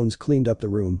her clones cleaned up the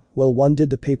room while one did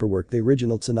the paperwork. The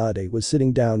original Tsunade was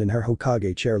sitting down in her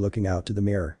Hokage chair looking out to the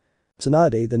mirror.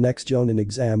 Tsunade, the next Jonin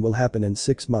exam will happen in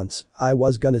 6 months. I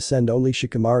was gonna send only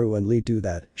Shikamaru and Lee do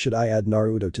that. Should I add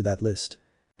Naruto to that list?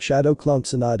 Shadow clone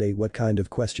Tsunade, what kind of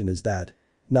question is that?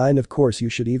 9 Of course you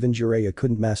should. Even Jiraiya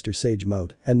couldn't master Sage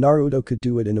Mode and Naruto could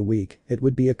do it in a week. It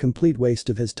would be a complete waste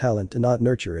of his talent to not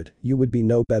nurture it. You would be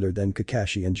no better than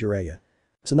Kakashi and Jiraiya.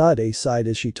 Tsunade sighed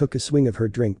as she took a swing of her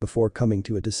drink before coming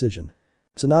to a decision.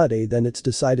 Tsunade, then it's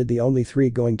decided the only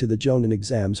 3 going to the Jonin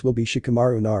exams will be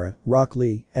Shikamaru, Nara, Rock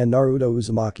Lee, and Naruto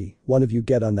Uzumaki. One of you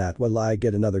get on that while I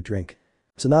get another drink.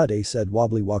 Tsunade said,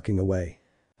 wobbly walking away.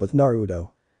 With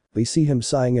Naruto. We see him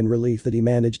sighing in relief that he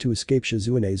managed to escape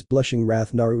Shizune's blushing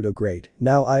wrath. Naruto, great,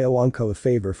 now I owe Anko a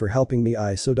favor for helping me.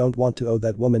 I so don't want to owe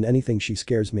that woman anything, she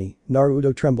scares me.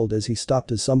 Naruto trembled as he stopped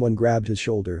as someone grabbed his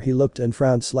shoulder. He looked and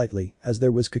frowned slightly as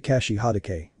there was Kakashi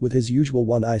Hatake. With his usual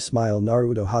one-eye smile,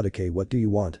 Naruto, Hatake, what do you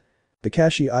want?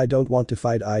 Kakashi, I don't want to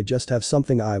fight, I just have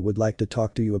something I would like to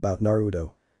talk to you about.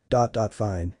 Naruto.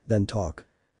 Fine, then talk.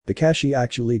 Kakashi,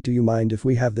 actually do you mind if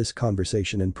we have this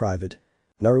conversation in private?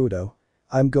 Naruto.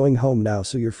 I'm going home now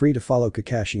so you're free to follow.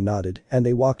 Kakashi nodded and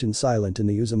they walked in silent in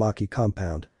the Uzumaki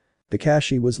compound.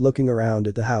 Kakashi was looking around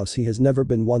at the house he has never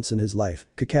been once in his life.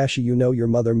 Kakashi, you know your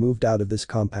mother moved out of this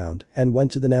compound and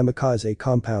went to the Namikaze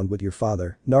compound with your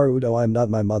father. Naruto, I'm not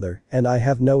my mother and I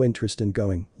have no interest in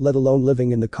going, let alone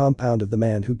living in the compound of the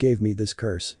man who gave me this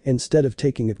curse. Instead of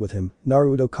taking it with him,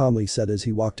 Naruto calmly said as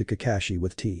he walked to Kakashi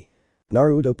with tea.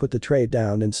 Naruto put the tray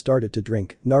down and started to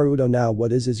drink. Naruto, now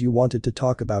what is you wanted to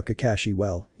talk about? Kakashi,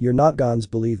 well, you're not Gons,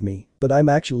 believe me, but I'm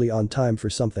actually on time for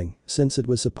something, since it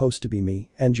was supposed to be me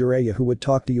and Jiraiya who would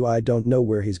talk to you. I don't know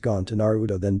where he's gone to.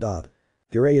 Naruto, then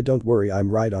Jiraiya, don't worry,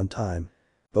 I'm right on time.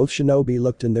 Both Shinobi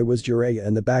looked and there was Jiraiya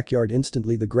in the backyard.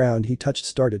 Instantly the ground he touched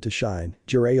started to shine.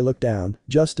 Jiraiya looked down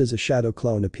just as a shadow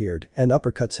clone appeared and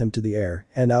uppercuts him to the air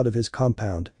and out of his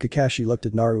compound. Kakashi looked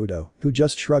at Naruto, who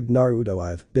just shrugged. Naruto,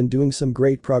 I've been doing some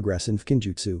great progress in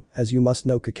Fukinjutsu, as you must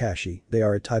know. Kakashi, they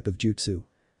are a type of jutsu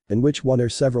in which one or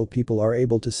several people are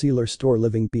able to seal or store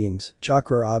living beings,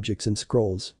 chakra or objects and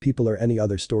scrolls, people or any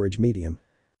other storage medium.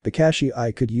 Kakashi,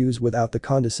 I could use without the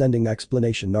condescending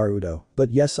explanation. Naruto, but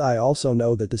yes, I also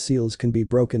know that the seals can be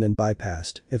broken and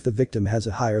bypassed if the victim has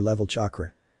a higher level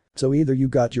chakra. So either you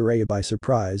got Jiraiya by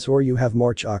surprise or you have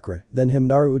more chakra than him.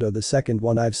 Naruto, the second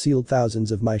one. I've sealed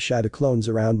thousands of my shadow clones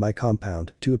around my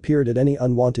compound to appear at any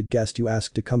unwanted guest you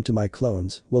ask to come to my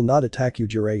clones will not attack you.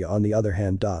 Jiraiya, on the other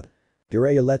hand.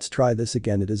 Jiraiya, let's try this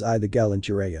again. It is I, the gallant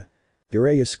Jiraiya.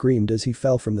 Jiraiya screamed as he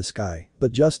fell from the sky,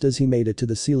 but just as he made it to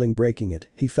the ceiling breaking it,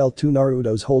 he fell. Two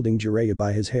Narutos holding Jiraiya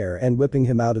by his hair and whipping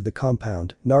him out of the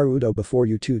compound. Naruto, before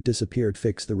you two disappeared,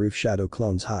 fix the roof. Shadow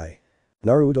clones, hi.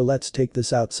 Naruto, let's take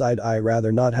this outside. I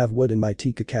rather not have wood in my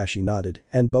tea. Kakashi nodded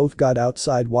and both got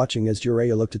outside watching as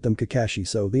Jiraiya looked at them. Kakashi,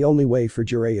 so the only way for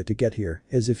Jiraiya to get here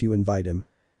is if you invite him.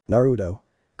 Naruto.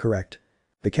 Correct.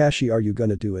 Kakashi, are you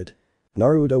gonna do it?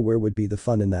 Naruto, where would be the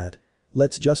fun in that?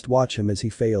 Let's just watch him as he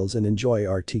fails and enjoy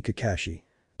our tea. Kakashi.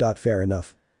 Fair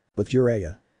enough. With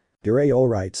Jiraiya. Jiraiya,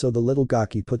 alright, so the little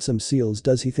Gaki put some seals.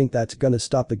 Does he think that's gonna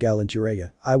stop the gallant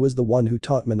Jiraiya? I was the one who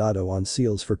taught Minato on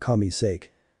seals for Kami's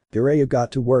sake. Jiraiya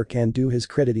got to work, and to his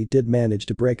credit he did manage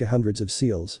to break hundreds of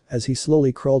seals. As he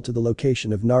slowly crawled to the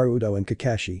location of Naruto and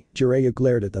Kakashi, Jiraiya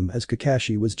glared at them as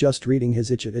Kakashi was just reading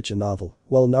his Icha novel,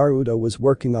 while Naruto was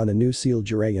working on a new seal.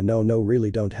 Jiraiya, no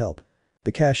really don't help.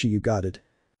 Kakashi, you got it.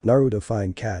 Naruto,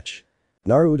 fine catch.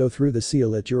 Naruto threw the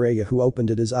seal at Jiraiya, who opened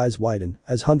it, his eyes widen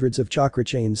as hundreds of chakra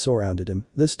chains surrounded him.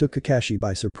 This took Kakashi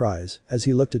by surprise as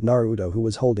he looked at Naruto, who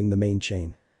was holding the main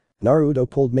chain. Naruto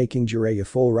pulled, making Jiraiya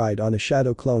full ride on a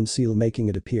shadow clone seal, making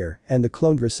it appear, and the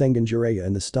cloned Rasengan Jiraiya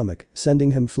in the stomach,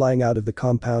 sending him flying out of the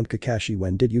compound. Kakashi,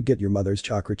 when did you get your mother's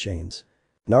chakra chains?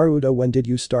 Naruto, when did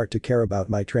you start to care about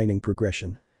my training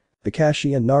progression?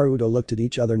 Kakashi and Naruto looked at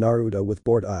each other, Naruto with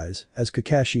bored eyes, as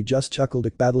Kakashi just chuckled,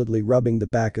 battledly rubbing the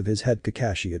back of his head.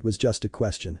 Kakashi, it was just a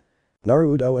question.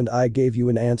 Naruto, and I gave you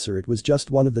an answer. It was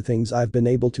just one of the things I've been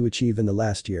able to achieve in the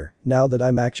last year, now that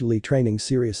I'm actually training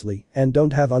seriously and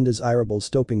don't have undesirables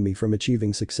stopping me from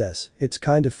achieving success. It's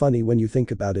kind of funny when you think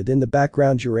about it. In the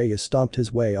background, Jiraiya stomped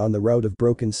his way on the road of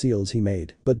broken seals he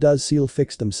made, but does seal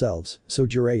fix themselves? So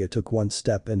Jiraiya took one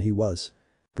step and he was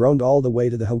thrown all the way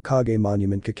to the Hokage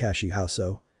monument. Kakashi, how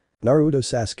so? Naruto,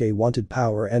 Sasuke wanted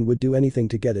power and would do anything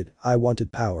to get it. I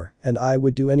wanted power, and I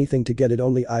would do anything to get it,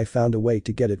 only I found a way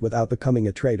to get it without becoming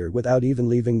a traitor, without even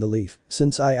leaving the leaf,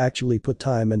 since I actually put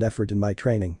time and effort in my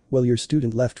training. Well, your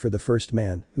student left for the first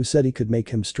man, who said he could make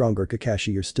him stronger.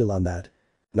 Kakashi, you're still on that?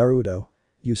 Naruto.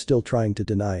 You still trying to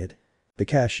deny it?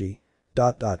 Kakashi.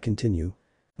 Continue.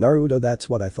 Naruto, that's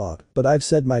what I thought, but I've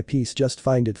said my piece. Just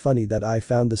find it funny that I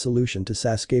found the solution to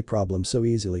Sasuke problem so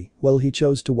easily. Well, he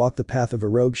chose to walk the path of a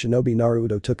rogue shinobi.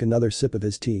 Naruto took another sip of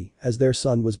his tea as their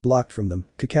sun was blocked from them.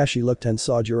 Kakashi looked and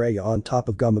saw Jiraiya on top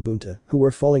of Gamabunta, who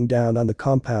were falling down on the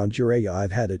compound. Jiraiya,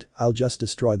 I've had it, I'll just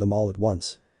destroy them all at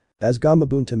once. As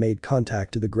Gamabunta made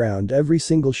contact to the ground, every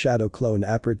single shadow clone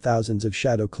appeared. Thousands of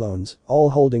shadow clones,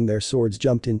 all holding their swords,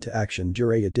 jumped into action.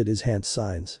 Jiraiya did his hand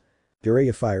signs.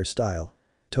 Jiraiya, fire style.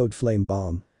 Toad flame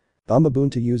bomb.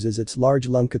 Gamabunta uses its large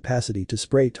lung capacity to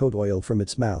spray toad oil from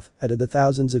its mouth at the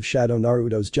thousands of shadow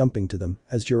Narutos jumping to them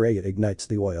as Jiraiya ignites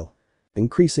the oil,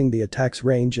 increasing the attack's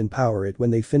range and power.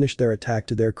 When they finished their attack,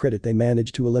 to their credit they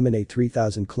managed to eliminate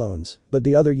 3,000 clones, but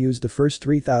the other used the first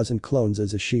 3,000 clones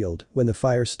as a shield. When the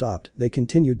fire stopped, they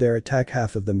continued their attack.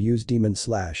 Half of them used Demon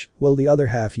Slash, while the other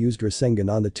half used Rasengan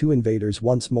on the two invaders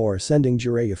once more, sending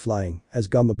Jiraiya flying as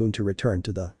Gamabunta returned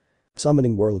to the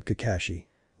summoning world. Kakashi.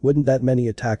 Wouldn't that many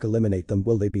attack eliminate them?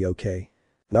 Will they be okay?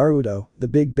 Naruto, the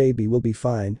big baby will be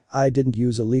fine. I didn't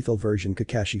use a lethal version.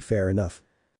 Kakashi, fair enough.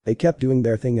 They kept doing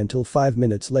their thing until 5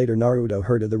 minutes later Naruto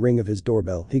heard the ring of his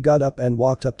doorbell. He got up and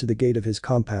walked up to the gate of his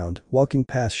compound, walking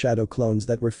past shadow clones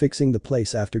that were fixing the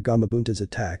place after Gamabunta's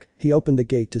attack. He opened the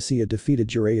gate to see a defeated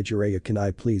Jiraiya. Jiraiya, can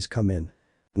I please come in?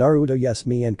 Naruto, yes,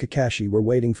 me and Kakashi were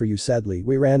waiting for you. Sadly,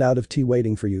 we ran out of tea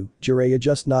waiting for you. Jiraiya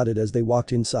just nodded as they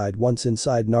walked inside. Once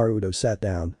inside, Naruto sat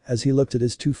down as he looked at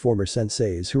his two former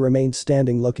senseis who remained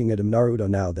standing looking at him. Naruto,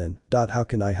 now then, how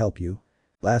can I help you?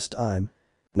 Last time.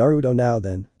 Naruto, now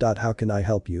then, how can I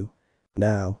help you?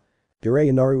 Now.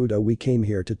 Jiraiya, Naruto, we came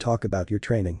here to talk about your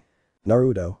training.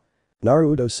 Naruto.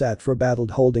 Naruto sat for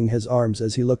battled, holding his arms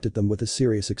as he looked at them with a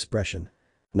serious expression.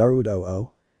 Naruto,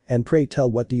 oh? And pray tell,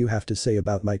 what do you have to say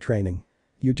about my training?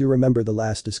 You do remember the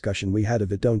last discussion we had of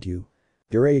it, don't you?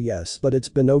 Jiraiya, yes, but it's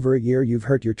been over a year. You've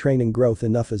hurt your training growth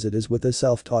enough as it is with this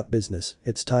self-taught business.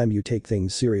 It's time you take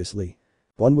things seriously.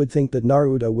 One would think that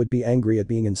Naruto would be angry at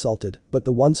being insulted, but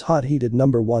the once hot-heated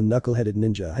number one knuckleheaded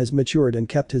ninja has matured and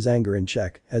kept his anger in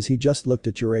check as he just looked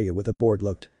at Jiraiya with a bored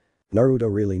look.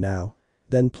 Naruto, really now?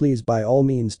 Then please by all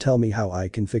means tell me how I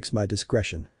can fix my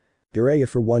discretion. Jiraiya,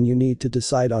 for one, you need to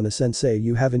decide on a sensei.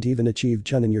 You haven't even achieved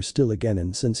Chunin, you're still a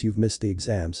genin since you've missed the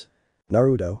exams.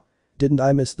 Naruto. Didn't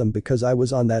I miss them because I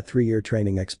was on that 3-year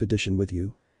training expedition with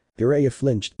you? Jiraiya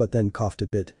flinched but then coughed a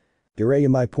bit. Jiraiya,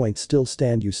 my points still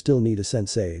stand. You still need a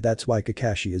sensei. That's why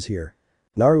Kakashi is here.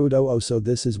 Naruto, oh, so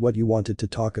this is what you wanted to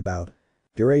talk about?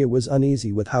 Jiraiya was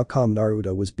uneasy with how calm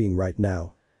Naruto was being right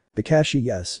now. Kakashi,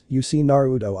 yes, you see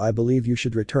Naruto, I believe you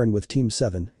should return with Team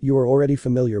 7, you are already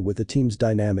familiar with the team's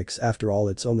dynamics, after all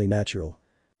it's only natural.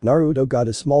 Naruto got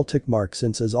a small tick mark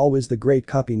since as always the great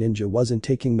copy ninja wasn't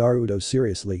taking Naruto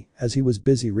seriously as he was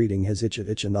busy reading his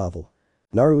Icha novel.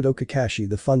 Naruto, Kakashi,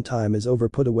 the fun time is over,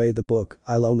 put away the book,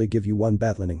 I'll only give you one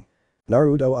battling.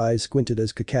 Naruto eyes squinted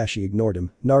as Kakashi ignored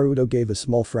him. Naruto gave a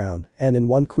small frown, and in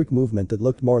one quick movement that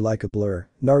looked more like a blur,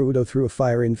 Naruto threw a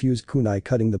fire-infused kunai,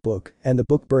 cutting the book, and the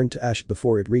book burned to ash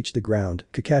before it reached the ground.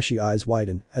 Kakashi eyes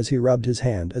widened as he rubbed his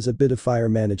hand as a bit of fire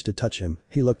managed to touch him.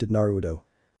 He looked at Naruto.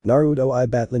 Naruto, I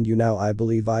battling you now. I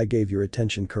believe I gave your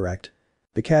attention, correct?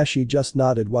 Kakashi just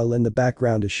nodded while in the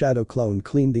background a shadow clone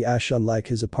cleaned the ash. Unlike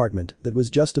his apartment that was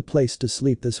just a place to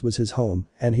sleep, this was his home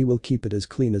and he will keep it as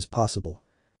clean as possible.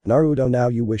 Naruto, now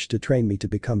you wish to train me to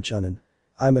become Chunin.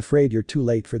 I'm afraid you're too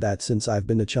late for that since I've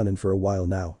been a Chunin for a while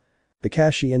now.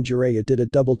 Kakashi and Jiraiya did a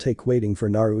double take waiting for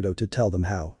Naruto to tell them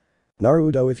how.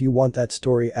 Naruto, if you want that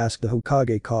story ask the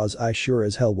Hokage cause I sure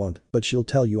as hell won't, but she'll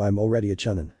tell you I'm already a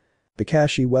Chunin.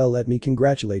 Kakashi, well let me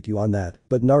congratulate you on that,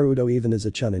 but Naruto, even as a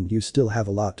Chunin you still have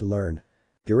a lot to learn.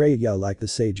 Jiraiya, yeah, like the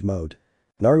sage mode.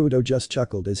 Naruto just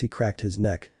chuckled as he cracked his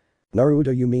neck.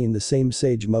 Naruto, you mean the same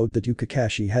sage mode that you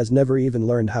Kakashi has never even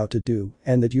learned how to do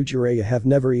and that you Jiraiya have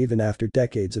never even after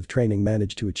decades of training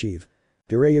managed to achieve.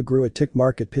 Jiraiya grew a tick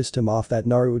mark. It pissed him off that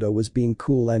Naruto was being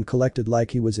cool and collected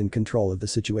like he was in control of the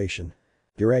situation.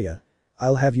 Jiraiya.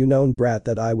 I'll have you known, brat,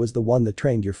 that I was the one that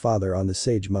trained your father on the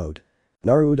sage mode.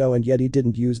 Naruto, and yet he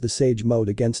didn't use the sage mode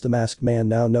against the masked man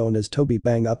now known as Toby.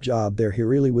 Bang up job there, he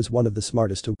really was one of the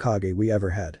smartest Hokage we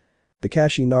ever had.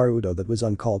 Kakashi, Naruto, that was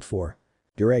uncalled for.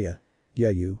 Jiraiya. Yeah,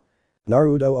 you.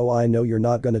 Naruto, oh I know you're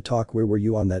not gonna talk. Where were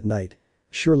you on that night?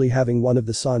 Surely having one of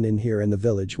the Son in here in the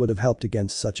village would have helped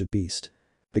against such a beast.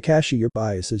 Kakashi, your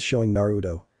bias is showing.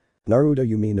 Naruto. Naruto,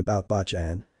 you mean about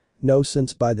Bachan? No,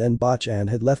 since by then Bachan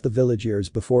had left the village years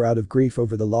before out of grief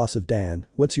over the loss of Dan.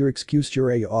 What's your excuse?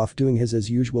 Jiraiya, off doing his as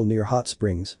usual near hot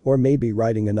springs or maybe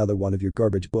writing another one of your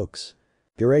garbage books.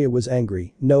 Jiraiya was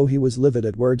angry. No, he was livid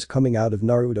at words coming out of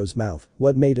Naruto's mouth.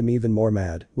 What made him even more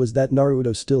mad was that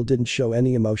Naruto still didn't show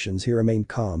any emotions. He remained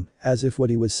calm, as if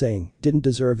what he was saying didn't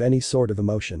deserve any sort of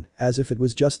emotion, as if it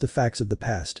was just the facts of the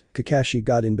past. Kakashi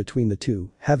got in between the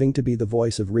two, having to be the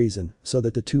voice of reason so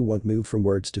that the two won't move from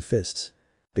words to fists.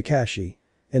 Kakashi.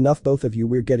 Enough, both of you,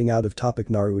 we're getting out of topic.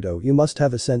 Naruto, you must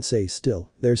have a sensei still.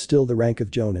 There's still the rank of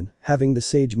Jonin. Having the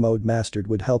sage mode mastered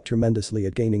would help tremendously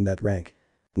at gaining that rank.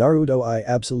 Naruto, I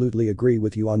absolutely agree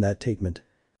with you on that statement.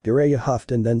 Jiraiya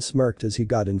huffed and then smirked as he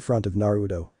got in front of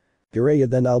Naruto. Jiraiya,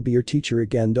 then I'll be your teacher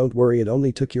again. Don't worry, it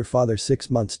only took your father 6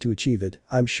 months to achieve it.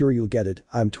 I'm sure you'll get it.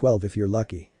 I'm 12 if you're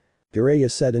lucky.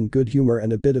 Jiraiya said in good humor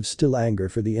and a bit of still anger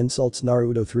for the insults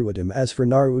Naruto threw at him. As for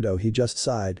Naruto, he just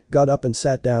sighed, got up and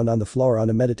sat down on the floor on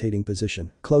a meditating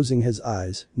position. Closing his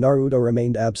eyes, Naruto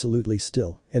remained absolutely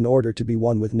still in order to be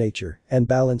one with nature and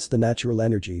balance the natural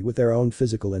energy with their own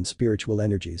physical and spiritual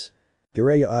energies.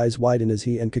 Jiraiya's eyes widened as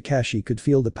he and Kakashi could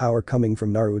feel the power coming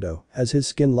from Naruto as his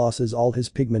skin losses all his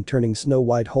pigment, turning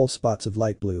snow-white. Whole spots of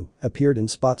light blue appeared in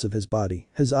spots of his body.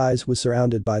 His eyes was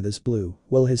surrounded by this blue,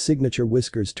 while his signature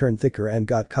whiskers turned thicker and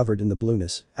got covered in the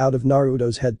blueness. Out of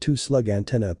Naruto's head 2 slug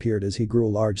antennae appeared as he grew a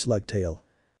large slug tail.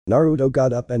 Naruto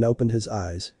got up and opened his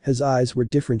eyes. His eyes were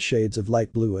different shades of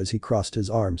light blue as he crossed his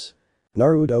arms.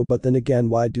 Naruto, but then again,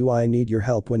 why do I need your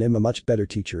help when I'm a much better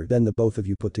teacher than the both of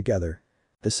you put together?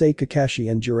 To say Kakashi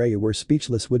and Jiraiya were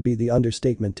speechless would be the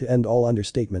understatement to end all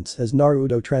understatements. As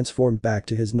Naruto transformed back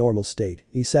to his normal state,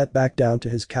 he sat back down to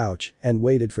his couch and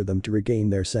waited for them to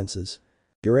regain their senses.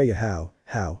 Jiraiya,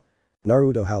 how?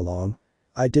 Naruto, how long?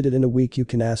 I did it in a week. You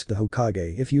can ask the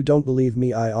Hokage. If you don't believe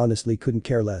me, I honestly couldn't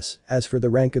care less. As for the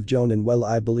rank of Jonin, well,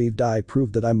 I believed I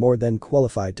proved that I'm more than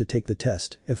qualified to take the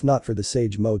test, if not for the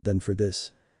sage mode then for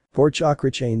this. 4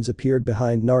 chakra chains appeared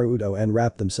behind Naruto and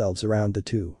wrapped themselves around the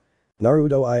two.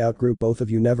 Naruto, I outgrew both of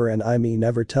you. Never, and I mean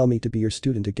never, tell me to be your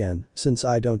student again, since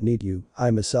I don't need you.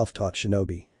 I'm a self-taught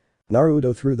shinobi.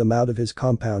 Naruto threw them out of his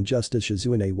compound just as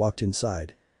Shizune walked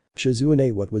inside.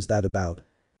 Shizune, what was that about?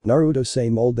 Naruto,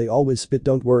 same old, they always spit.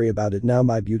 Don't worry about it now,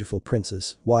 my beautiful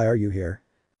princess. Why are you here?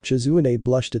 Shizune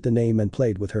blushed at the name and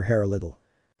played with her hair a little.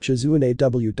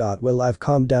 Shizune, well, I've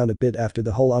calmed down a bit after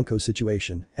the whole Anko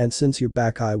situation, and since you're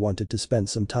back I wanted to spend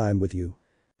some time with you.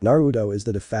 Naruto, is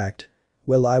that a fact?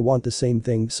 Well, I want the same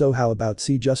thing, so how about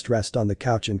just rest on the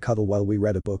couch and cuddle while we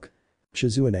read a book?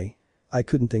 Shizune. I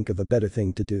couldn't think of a better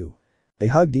thing to do. They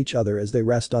hugged each other as they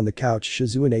rest on the couch,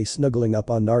 Shizune snuggling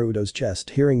up on Naruto's chest,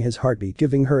 hearing his heartbeat,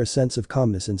 giving her a sense of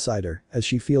calmness inside her as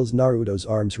she feels Naruto's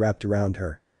arms wrapped around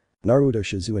her. Naruto,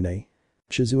 Shizune.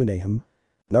 Shizune,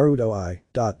 Naruto,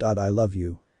 I love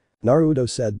you. Naruto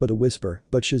said but a whisper,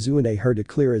 but Shizune heard it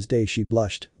clear as day. She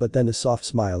blushed, but then a soft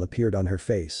smile appeared on her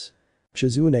face.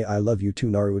 Shizune, I love you too,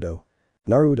 Naruto.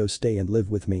 Naruto, stay and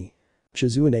live with me.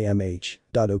 Shizune,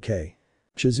 okay.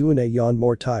 Shizune yawned,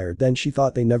 more tired than she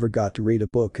thought. They never got to read a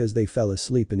book as they fell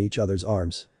asleep in each other's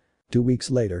arms. 2 weeks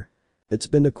later. It's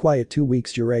been a quiet 2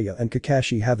 weeks. Jiraiya and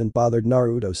Kakashi haven't bothered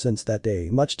Naruto since that day,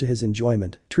 much to his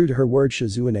enjoyment. True to her word,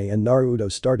 Shizune and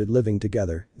Naruto started living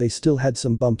together. They still had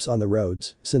some bumps on the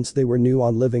roads since they were new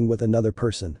on living with another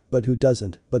person, but who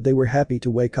doesn't, but they were happy to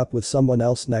wake up with someone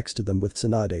else next to them with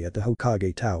Tsunade at the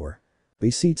Hokage Tower. We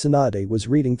see Tsunade was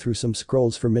reading through some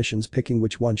scrolls for missions picking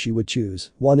which one she would choose.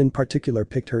 One in particular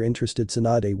picked her interested.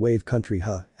 Tsunade wave country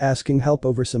asking help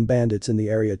over some bandits in the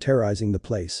area terrorizing the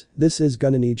place. This is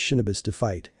gonna need Shinobis to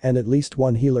fight, and at least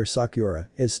one healer. Sakura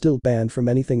is still banned from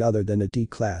anything other than a D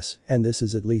class, and this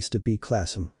is at least a B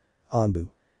class. Anbu.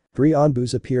 3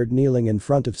 Anbus appeared kneeling in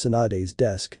front of Tsunade's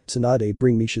desk. Tsunade,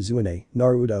 bring me Shizune,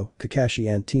 Naruto,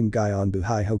 Kakashi and Team Guy. Anbu,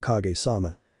 hi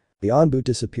Hokage-sama. The Anbu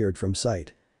disappeared from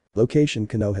sight. Location: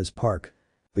 Konoha's park.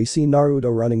 We see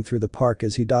Naruto running through the park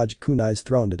as he dodged kunais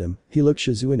thrown at him. He looked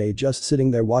Shizune just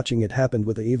sitting there watching it happen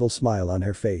with an evil smile on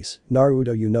her face.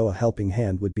 Naruto, you know a helping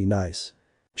hand would be nice.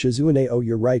 Shizune, oh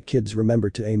you're right kids, remember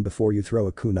to aim before you throw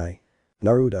a kunai.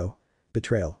 Naruto.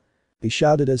 Betrayal. He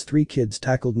shouted as 3 kids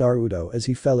tackled Naruto as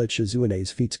he fell at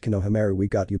Shizune's feet. Konohamaru, we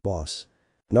got you boss.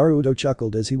 Naruto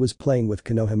chuckled as he was playing with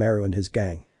Konohamaru and his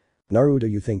gang. Naruto,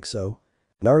 you think so?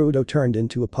 Naruto turned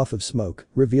into a puff of smoke,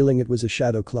 revealing it was a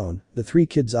shadow clone. The 3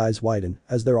 kids' eyes widen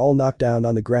as they're all knocked down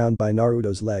on the ground by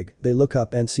Naruto's leg. They look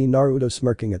up and see Naruto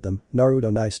smirking at them.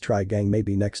 Naruto, nice try gang,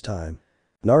 maybe next time.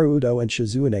 Naruto and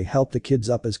Shizune helped the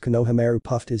kids up as Konohamaru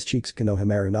puffed his cheeks.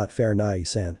 Konohamaru, not fair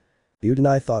Nai-san. Dude, and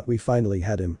I thought we finally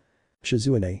had him.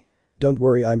 Shizune. Don't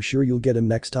worry, I'm sure you'll get him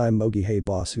next time. Mogi, hey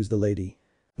boss, who's the lady?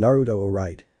 Naruto,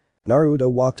 alright. Naruto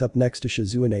walked up next to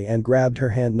Shizune and grabbed her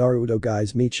hand. Naruto,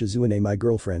 guys, meet Shizune, my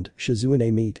girlfriend.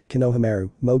 Shizune, meet Konohamaru,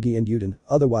 Mogi and Yuden,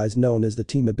 otherwise known as the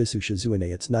Team Abisu.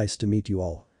 Shizune, it's nice to meet you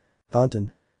all.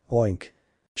 Anton. Oink.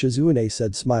 Shizune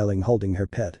said, smiling, holding her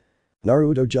pet.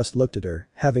 Naruto just looked at her,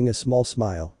 having a small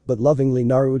smile, but lovingly.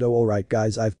 Naruto, alright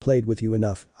guys, I've played with you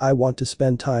enough, I want to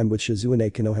spend time with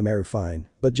Shizune. Konohamaru, fine,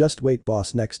 but just wait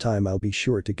boss, next time I'll be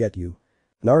sure to get you.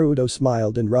 Naruto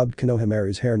smiled and rubbed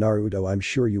Konohamaru's hair. Naruto, I'm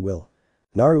sure you will.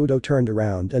 Naruto turned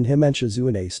around and him and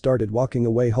Shizune started walking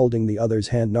away holding the other's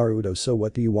hand. Naruto, so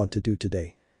what do you want to do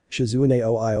today? Shizune,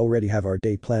 oh I already have our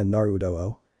day planned. Naruto,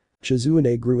 oh.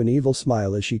 Shizune grew an evil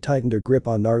smile as she tightened her grip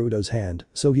on Naruto's hand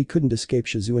so he couldn't escape.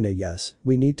 Shizune, yes,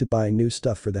 we need to buy new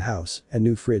stuff for the house, a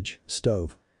new fridge,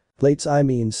 stove. Plates, I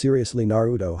mean seriously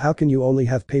Naruto, how can you only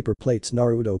have paper plates?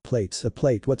 Naruto, plates, a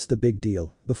plate, what's the big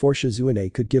deal? Before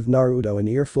Shizune could give Naruto an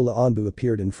earful, Anbu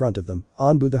appeared in front of them.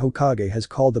 Anbu, the Hokage has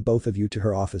called the both of you to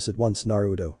her office at once.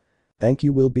 Naruto. Thank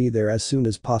you, we'll be there as soon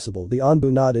as possible. The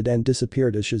Anbu nodded and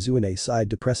disappeared as Shizune sighed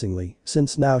depressingly,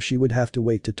 since now she would have to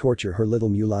wait to torture her little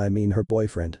mule, I mean her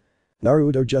boyfriend.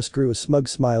 Naruto just grew a smug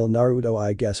smile. Naruto,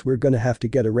 I guess we're gonna have to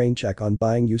get a rain check on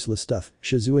buying useless stuff.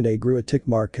 Shizune grew a tick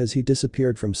mark as he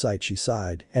disappeared from sight. She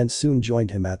sighed and soon joined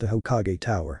him at the Hokage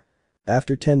Tower.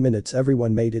 After 10 minutes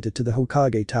everyone made it to the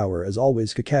Hokage Tower. As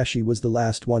always, Kakashi was the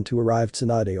last one to arrive.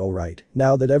 Tsunade, alright,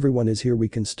 now that everyone is here we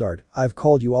can start. I've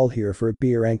called you all here for a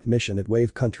B-ranked mission at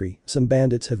Wave Country. Some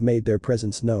bandits have made their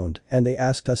presence known and they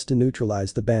asked us to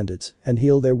neutralize the bandits and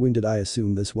heal their wounded. I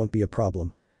assume this won't be a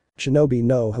problem. Shinobi,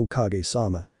 no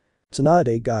Hokage-sama.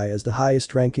 Tsunade, Guy, as the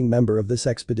highest ranking member of this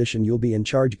expedition you'll be in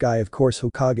charge. Guy, of course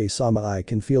Hokage-sama, I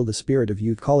can feel the spirit of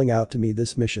youth calling out to me.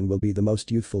 This mission will be the most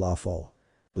youthful of all.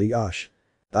 Liash.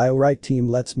 Alright team,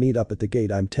 let's meet up at the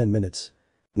gate. I'm 10 minutes.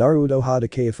 Naruto,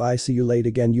 Hadake, if I see you late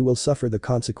again you will suffer the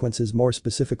consequences, more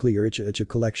specifically your Icha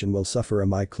collection will suffer.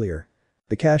 Am I clear?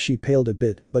 Kakashi paled a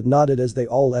bit but nodded as they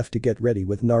all left to get ready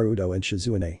with Naruto and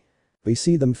Shizune. We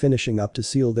see them finishing up to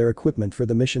seal their equipment for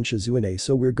the mission. Shizune,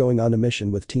 so we're going on a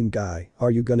mission with Team Guy, are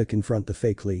you gonna confront the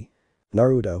fake Lee?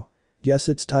 Naruto. Yes,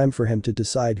 it's time for him to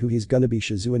decide who he's gonna be.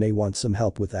 Shizune wants some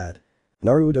help with that.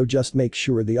 Naruto, just make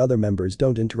sure the other members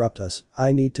don't interrupt us,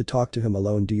 I need to talk to him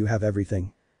alone. Do you have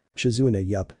everything? Shizune,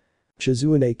 yup.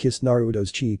 Shizune kissed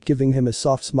Naruto's cheek, giving him a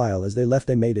soft smile as they left.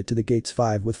 They made it to the gates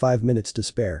 5 with 5 minutes to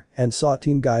spare and saw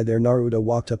Team Guy there. Naruto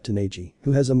walked up to Neji,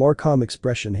 who has a more calm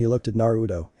expression. He looked at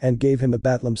Naruto and gave him a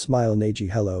Batlam smile.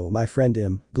 Neji, hello my friend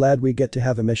Im, glad we get to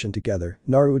have a mission together.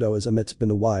 Naruto, it's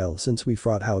been a while since we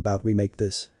fought, how about we make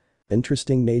this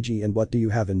interesting? Neji, and what do you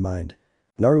have in mind?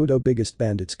 Naruto, biggest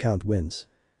bandits count wins.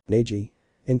 Neji.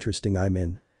 Interesting, I'm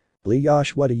in.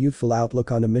 Liash, what a youthful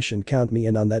outlook on a mission, count me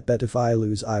in on that bet. If I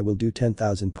lose I will do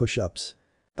 10,000 push-ups.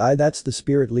 Aye, that's the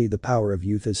spirit Lee, the power of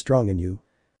youth is strong in you.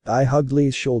 I hugged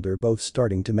Lee's shoulder, both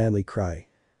starting to manly cry.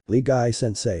 Lee, Guy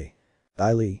sensei.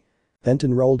 Aye Lee.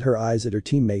 Fenton rolled her eyes at her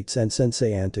teammates and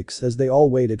sensei antics as they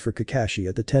all waited for Kakashi.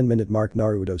 At the 10-minute mark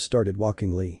Naruto started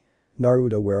walking. Lee.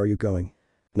 Naruto, where are you going?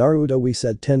 Naruto, we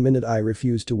said 10-minute. I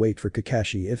refuse to wait for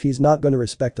Kakashi. If he's not gonna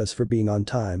respect us for being on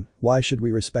time, why should we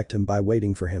respect him by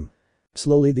waiting for him?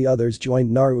 Slowly the others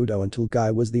joined Naruto until Guy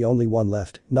was the only one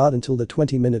left. Not until the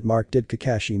 20-minute mark did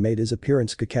Kakashi made his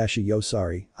appearance. Kakashi, yo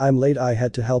sorry, I'm late, I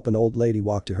had to help an old lady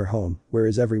walk to her home. Where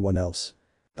is everyone else?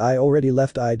 I already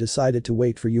left. I decided to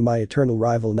wait for you, my eternal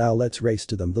rival. Now let's race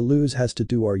to them. The lose has to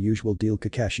do our usual deal.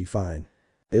 Kakashi fine.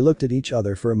 They looked at each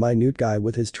other for a minute. Guy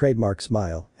with his trademark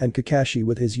smile and Kakashi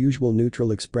with his usual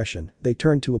neutral expression. They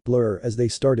turned to a blur as they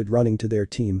started running to their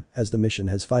team as the mission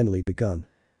has finally begun.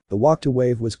 The walk to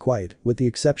wave was quiet, with the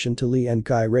exception to Lee and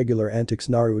Guy regular antics.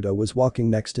 Naruto was walking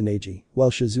next to Neji,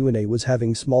 while Shizune was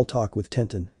having small talk with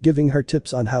Tenten, giving her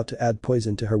tips on how to add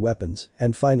poison to her weapons,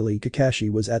 and finally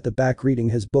Kakashi was at the back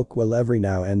reading his book while every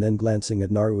now and then glancing at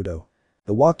Naruto.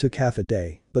 The walk took half a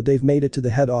day, but they've made it to the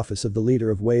head office of the leader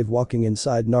of Wave. Walking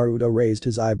inside, Naruto raised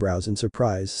his eyebrows in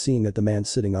surprise seeing at the man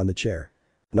sitting on the chair.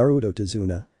 Naruto to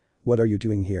Izuna. What are you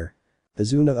doing here?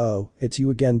 Izuna, oh, it's you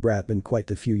again, brat, been quite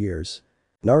a few years.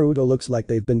 Naruto, looks like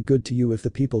they've been good to you if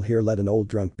the people here let an old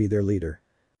drunk be their leader.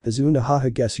 Izuna, haha,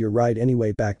 guess you're right.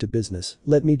 Anyway, back to business.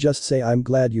 Let me just say I'm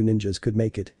glad you ninjas could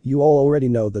make it. You all already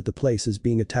know that the place is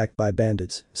being attacked by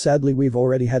bandits. Sadly, we've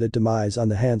already had a demise on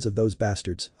the hands of those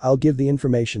bastards. I'll give the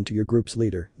information to your group's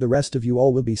leader. The rest of you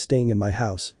all will be staying in my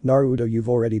house. Naruto, you've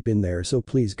already been there, so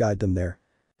please guide them there.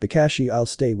 Kakashi, I'll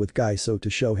stay with Guy so to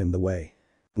show him the way.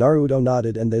 Naruto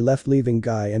nodded and they left, leaving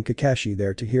Guy and Kakashi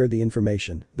there to hear the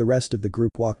information. The rest of the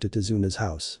group walked to Izuna's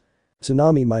house.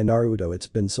 Tsunami, my Naruto, it's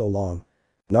been so long.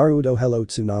 Naruto, hello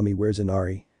Tsunami, where's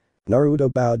Inari?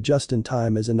 Naruto bowed just in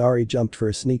time as Inari jumped for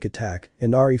a sneak attack.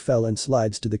 Inari fell and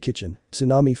slides to the kitchen.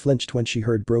 Tsunami flinched when she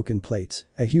heard broken plates.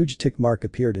 A huge tick mark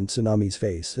appeared in Tsunami's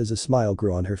face as a smile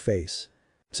grew on her face.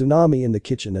 Tsunami in the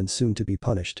kitchen and soon to be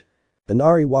punished.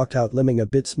 Inari walked out, limping a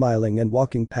bit, smiling and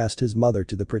walking past his mother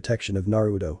to the protection of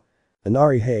Naruto.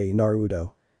 Inari, hey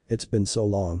Naruto. It's been so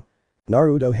long.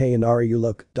 Naruto, hey Inari, you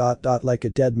look like a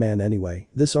dead man anyway.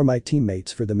 This are my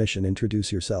teammates for the mission,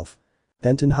 introduce yourself.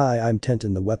 Tenten, hi, I'm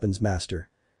Tenten, the weapons master.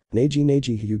 Neji,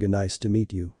 Hyuga, nice to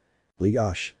meet you. Lee,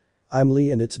 I'm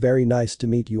Lee and it's very nice to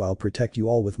meet you. I'll protect you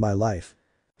all with my life.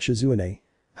 Shizune.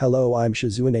 Hello, I'm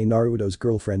Shizune, Naruto's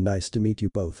girlfriend, nice to meet you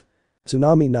both.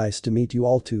 Tsunami, nice to meet you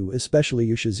all too, especially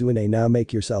you Shizune. Now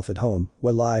make yourself at home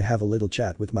while I have a little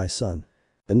chat with my son.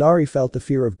 Inari felt the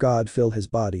fear of God fill his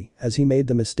body as he made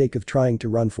the mistake of trying to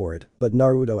run for it, but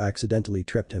Naruto accidentally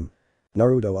tripped him.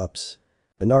 Naruto ups.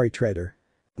 Inari traitor.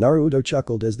 Naruto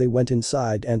chuckled as they went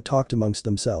inside and talked amongst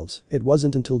themselves. It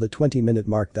wasn't until the 20-minute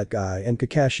mark that Guy and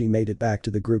Kakashi made it back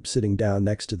to the group sitting down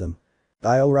next to them.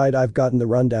 Alright, I've gotten the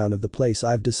rundown of the place.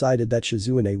 I've decided that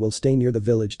Shizune will stay near the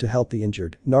village to help the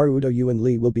injured. Naruto, you and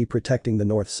Lee will be protecting the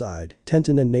north side.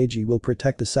 Tenten and Neji will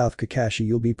protect the south. Kakashi,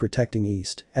 you'll be protecting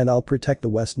east. And I'll protect the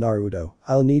west. Naruto,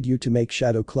 I'll need you to make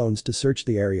shadow clones to search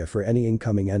the area for any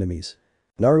incoming enemies.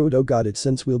 Naruto, got it.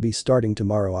 Since we'll be starting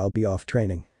tomorrow, I'll be off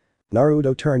training.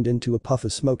 Naruto turned into a puff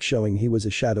of smoke, showing he was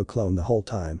a shadow clone the whole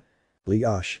time. Lee,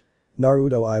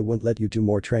 Naruto, I won't let you do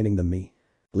more training than me.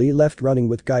 Lee left, running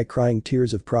with Guy, crying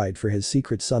tears of pride for his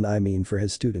secret son, for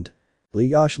his student. Lee,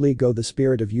 go, the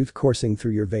spirit of youth coursing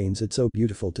through your veins, it's so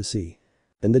beautiful to see.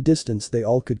 In the distance they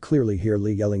all could clearly hear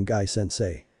Lee yelling, Guy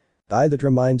sensei. That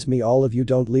reminds me, all of you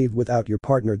don't leave without your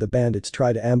partner. The bandits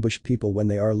try to ambush people when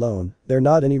they are alone. They're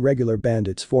not any regular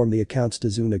bandits from the accounts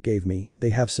Izuna gave me, they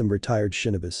have some retired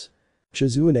shinobis.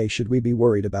 Shizune, should we be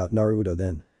worried about Naruto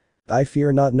then? I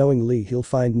fear not, knowing Lee, he'll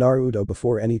find Naruto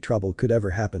before any trouble could ever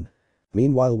happen.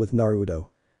 Meanwhile with Naruto.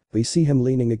 We see him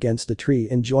leaning against a tree,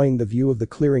 enjoying the view of the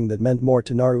clearing that meant more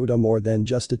to Naruto more than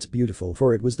just it's beautiful,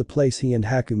 for it was the place he and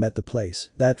Haku met, the place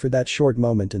that for that short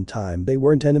moment in time they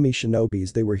weren't enemy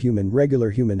shinobis, they were human, regular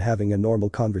human having a normal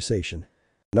conversation.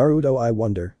 Naruto, I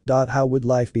wonder, how would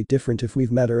life be different if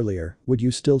we've met earlier? Would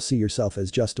you still see yourself as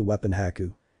just a weapon,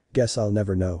 Haku? Guess I'll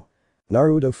never know.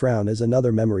 Naruto frowned as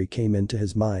another memory came into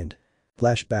his mind.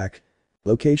 Flashback.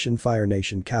 Location, Fire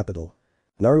Nation capital.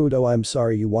 Naruto, I'm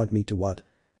sorry, you want me to what?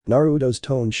 Naruto's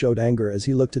tone showed anger as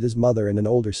he looked at his mother in an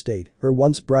older state, her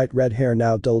once bright red hair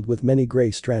now dulled with many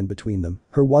gray strands between them,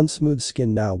 her once smooth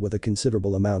skin now with a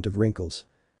considerable amount of wrinkles.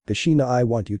 Kushina, I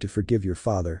want you to forgive your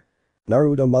father.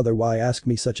 Naruto, mother, why ask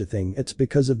me such a thing? It's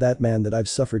because of that man that I've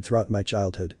suffered throughout my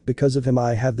childhood. Because of him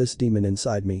I have this demon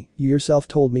inside me. You yourself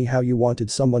told me how you wanted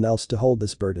someone else to hold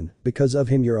this burden. Because of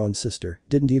him your own sister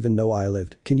didn't even know I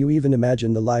lived. Can you even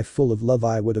imagine the life full of love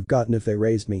I would have gotten if they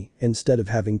raised me, instead of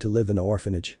having to live in an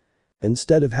orphanage?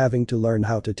 Instead of having to learn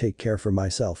how to take care for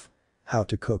myself. How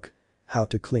to cook. How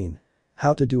to clean.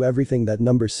 How to do everything that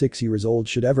number 6 years old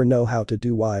should ever know how to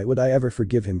do. Why would I ever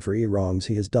forgive him for wrongs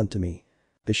he has done to me?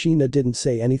 Kushina didn't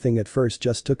say anything at first,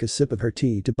 just took a sip of her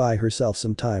tea to buy herself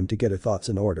some time to get her thoughts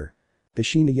in order.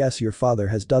 Kushina, yes, your father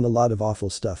has done a lot of awful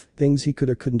stuff, things he could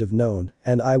or couldn't have known,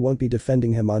 and I won't be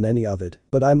defending him on any of it,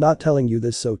 but I'm not telling you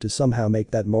this so to somehow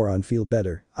make that moron feel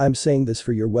better. I'm saying this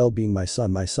for your well-being, my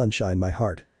son, my sunshine, my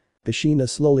heart. Kushina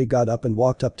slowly got up and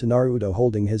walked up to Naruto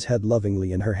holding his head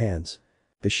lovingly in her hands.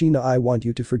 Kushina, I want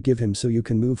you to forgive him so you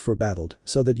can move for battle,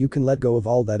 so that you can let go of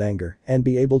all that anger and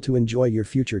be able to enjoy your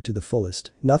future to the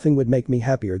fullest. Nothing would make me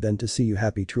happier than to see you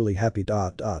happy, truly happy.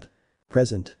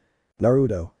 Present.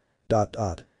 Naruto.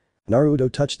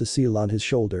 Naruto touched the seal on his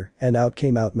shoulder and out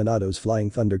came Minato's flying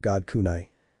thunder god kunai.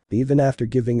 Even after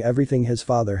giving everything his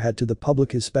father had to the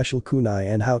public, his special kunai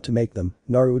and how to make them,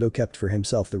 Naruto kept for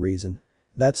himself the reason.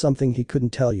 That's something he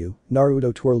couldn't tell you.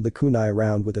 Naruto twirled the kunai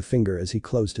around with a finger as he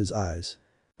closed his eyes.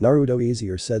 Naruto,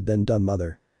 easier said than done,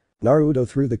 mother. Naruto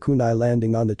threw the kunai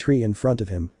landing on the tree in front of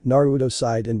him. Naruto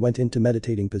sighed and went into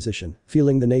meditating position,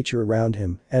 feeling the nature around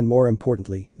him and more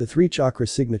importantly, the 3 chakra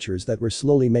signatures that were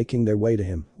slowly making their way to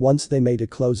him. Once they made it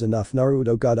close enough,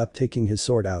 Naruto got up, taking his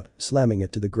sword out, slamming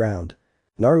it to the ground.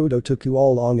 Naruto, took you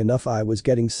all long enough. I was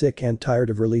getting sick and tired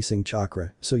of releasing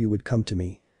chakra, so you would come to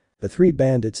me. The 3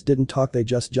 bandits didn't talk, they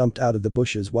just jumped out of the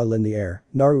bushes while in the air.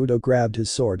 Naruto grabbed his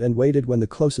sword and waited when the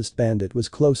closest bandit was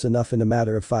close enough. In a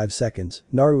matter of 5 seconds,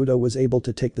 Naruto was able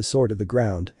to take the sword to the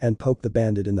ground and poke the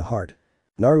bandit in the heart.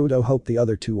 Naruto hoped the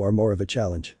other 2 are more of a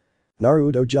challenge.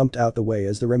 Naruto jumped out the way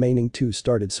as the remaining 2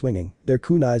 started swinging their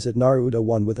kunais at Naruto,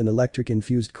 one with an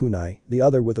electric-infused kunai, the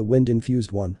other with a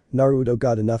wind-infused one. Naruto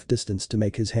got enough distance to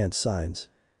make his hand signs.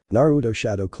 Naruto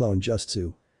Shadow Clone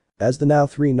Jutsu. As the now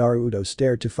 3 Naruto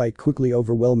stared to fight, quickly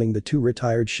overwhelming the 2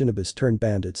 retired shinobis turned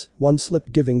bandits, one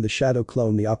slipped, giving the shadow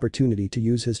clone the opportunity to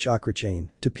use his chakra chain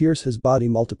to pierce his body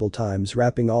multiple times,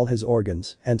 wrapping all his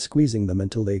organs and squeezing them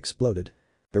until they exploded.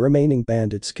 The remaining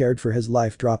bandit, scared for his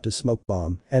life, dropped a smoke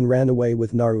bomb and ran away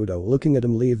with Naruto looking at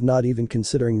him leave, not even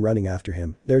considering running after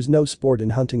him. There's no sport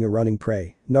in hunting a running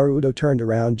prey. Naruto turned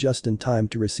around just in time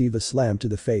to receive a slam to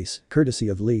the face, courtesy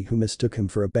of Lee, who mistook him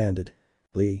for a bandit.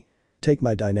 Lee. Take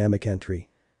my dynamic entry.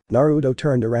 Naruto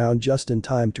turned around just in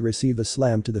time to receive a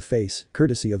slam to the face,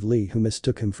 courtesy of Lee, who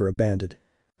mistook him for a bandit.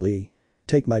 Lee.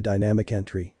 Take my dynamic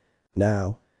entry.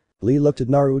 Now. Lee looked at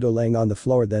Naruto laying on the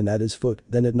floor, then at his foot,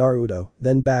 then at Naruto,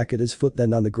 then back at his foot,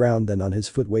 then on the ground, then on his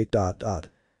foot. Wait.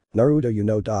 Naruto, you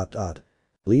know.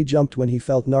 Lee jumped when he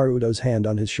felt Naruto's hand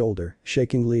on his shoulder,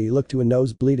 shaking. Lee looked to a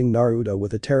nose-bleeding Naruto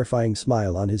with a terrifying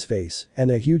smile on his face and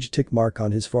a huge tick mark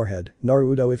on his forehead.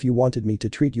 Naruto, if you wanted me to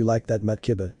treat you like that,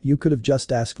 Mutkiba, you could have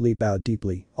just asked. Lee bowed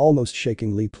deeply, almost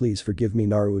shaking. Lee, please forgive me,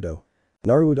 Naruto.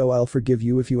 Naruto, I'll forgive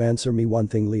you if you answer me one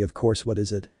thing. Lee, of course, what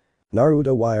is it?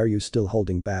 Naruto, why are you still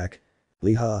holding back?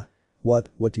 Lee, huh? What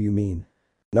do you mean?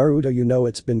 Naruto, you know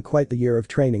it's been quite the year of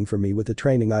training for me. With the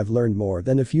training I've learned more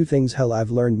than a few things. Hell,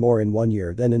 I've learned more in 1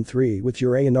 year than in 3 with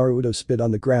jiraya. Naruto spit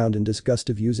on the ground in disgust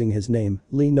of using his name.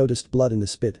 Lee noticed blood in the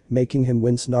spit, making him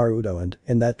wince. Naruto, and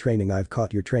in that training I've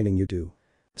caught your training you do.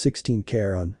 16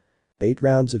 Karen. 8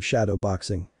 rounds of shadow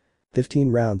boxing.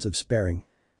 15 rounds of sparring.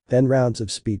 10 rounds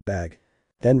of speed bag.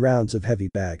 10 rounds of heavy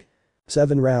bag.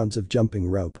 7 rounds of jumping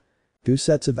rope. 2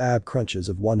 sets of ab crunches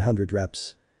of 100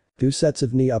 reps. 2 sets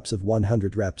of knee-ups of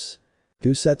 100 reps.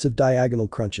 2 sets of diagonal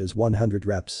crunches 100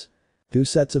 reps. 2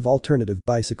 sets of alternative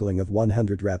bicycling of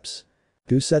 100 reps.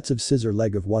 2 sets of scissor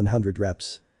leg of 100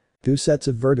 reps. 2 sets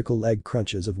of vertical leg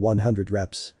crunches of 100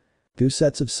 reps. 2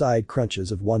 sets of side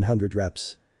crunches of 100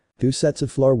 reps. 2 sets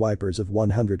of floor wipers of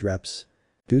 100 reps.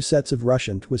 2 sets of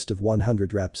Russian twist of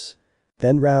 100 reps.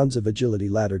 10 rounds of agility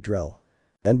ladder drill.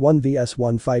 And 1 vs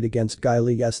 1 fight against Guy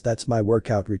Lee. Yes, that's my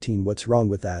workout routine. What's wrong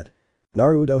with that?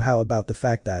 Naruto, how about the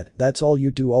fact that that's all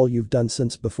you do, all you've done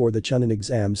since before the Chunin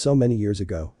exam so many years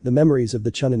ago? The memories of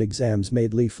the Chunin exams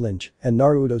made Lee flinch, and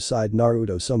Naruto sighed.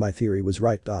 Naruto, so my theory was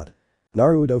right.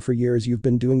 Naruto, for years you've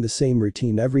been doing the same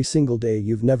routine every single day.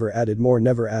 You've never added more,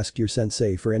 never asked your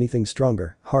sensei for anything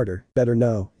stronger, harder, better.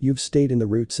 No, you've stayed in the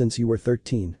route since you were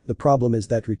 13. The problem is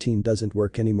that routine doesn't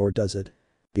work anymore, does it?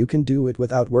 You can do it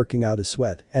without working out a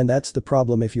sweat, and that's the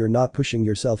problem. If you're not pushing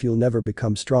yourself, you'll never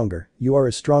become stronger. You are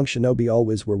a strong shinobi,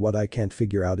 always were. What I can't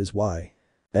figure out is why.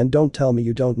 And don't tell me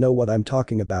you don't know what I'm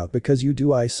talking about, because you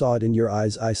do. I saw it in your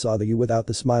eyes. I saw the you without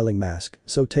the smiling mask,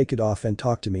 so take it off and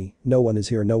talk to me. No one is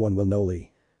here, no one will know.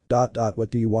 Lee.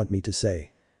 What do you want me to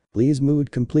say? Lee's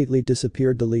mood completely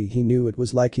disappeared. The Lee he knew, it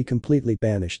was like he completely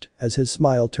vanished as his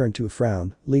smile turned to a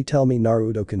frown. Lee, tell me,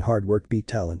 Naruto, can hard work beat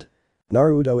talent?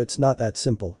 Naruto, it's not that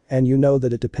simple, and you know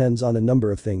that it depends on a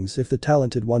number of things. If the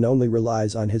talented one only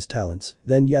relies on his talents,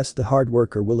 then yes, the hard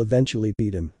worker will eventually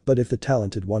beat him, but if the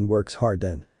talented one works hard,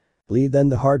 then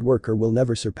the hard worker will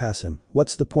never surpass him.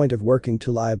 What's the point of working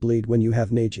till I bleed when you have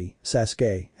Neji,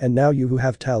 Sasuke, and now you who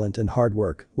have talent and hard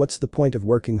work? What's the point of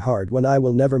working hard when I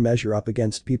will never measure up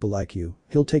against people like you?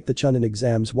 He'll take the Chunin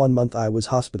exams 1 month. I was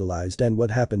hospitalized, and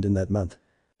what happened in that month?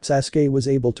 Sasuke was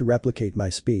able to replicate my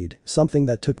speed, something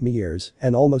that took me years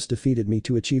and almost defeated me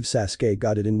to achieve. Sasuke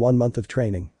got it in 1 month of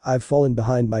training. I've fallen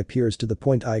behind my peers to the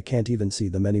point I can't even see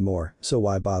them anymore, so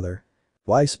why bother?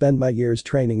 Why spend my years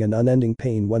training in unending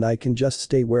pain when I can just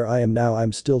stay where I am now?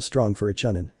 I'm still strong for a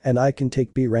chunin, and I can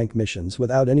take B-rank missions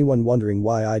without anyone wondering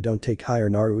why I don't take higher.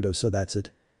 Naruto, so that's it?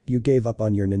 You gave up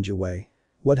on your ninja way.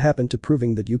 What happened to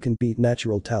proving that you can beat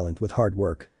natural talent with hard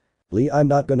work? Lee, I'm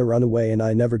not gonna run away and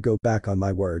I never go back on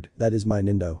my word, that is my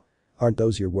nindo. Aren't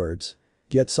those your words?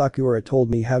 Yet Sakura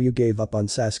told me how you gave up on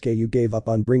Sasuke, you gave up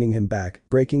on bringing him back,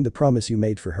 breaking the promise you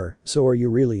made for her, so are you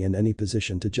really in any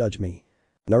position to judge me?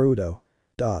 Naruto.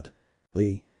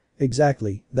 Lee.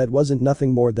 Exactly, that wasn't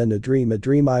nothing more than a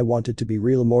dream I wanted to be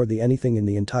real more than anything in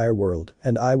the entire world,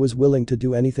 and I was willing to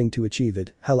do anything to achieve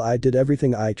it. Hell, I did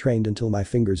everything. I trained until my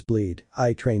fingers bleed,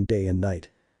 I trained day and night.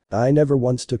 I never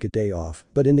once took a day off,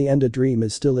 but in the end a dream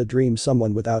is still a dream.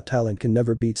 Someone without talent can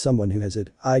never beat someone who has it.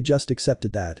 I just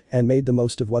accepted that and made the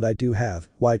most of what I do have.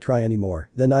 Why try anymore?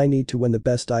 Then I need to when the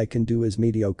best I can do is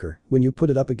mediocre. When you put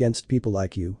it up against people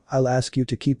like you, I'll ask you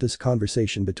to keep this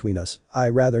conversation between us. I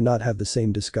rather not have the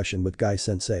same discussion with Guy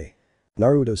Sensei.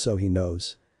 Naruto, so he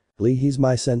knows. Lee, he's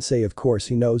my sensei, of course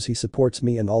he knows, he supports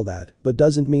me and all that, but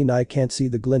doesn't mean I can't see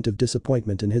the glint of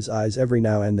disappointment in his eyes every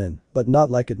now and then, but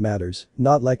not like it matters,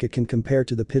 not like it can compare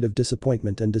to the pit of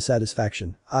disappointment and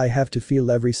dissatisfaction I have to feel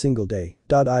every single day.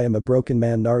 I am a broken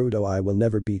man, Naruto. I will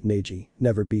never beat Neji,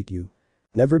 never beat you.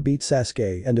 Never beat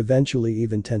Sasuke, and eventually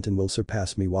even Tenten will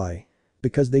surpass me. Why?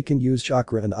 Because they can use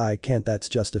chakra and I can't, that's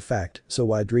just a fact, so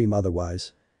why dream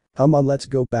otherwise? Come on, let's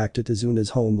go back to Tizuna's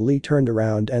home. Lee turned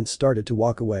around and started to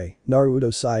walk away.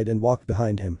 Naruto sighed and walked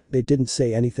behind him. They didn't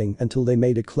say anything until they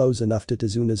made it close enough to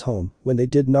Tizuna's home. When they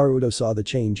did, Naruto saw the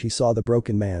change. He saw the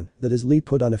broken man. That is, Lee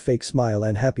put on a fake smile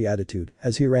and happy attitude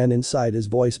as he ran inside, his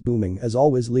voice booming as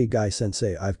always. Lee, Guy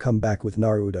Sensei, I've come back with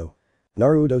Naruto.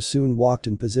 Naruto soon walked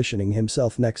in, positioning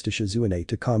himself next to Shizune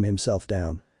to calm himself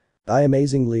down.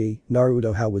 Amazing, Lee.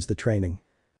 Naruto, how was the training?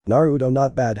 Naruto,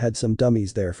 not bad, had some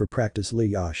dummies there for practice. Lee,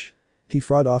 Yosh. He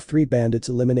fought off 3 bandits,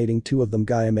 eliminating 2 of them.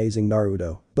 Guy, amazing,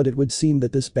 Naruto, but it would seem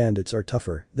that this bandits are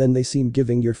tougher than they seem.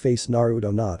 Giving your face,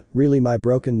 Naruto. Not really, my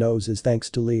broken nose is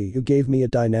thanks to Lee, who gave me a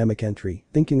dynamic entry,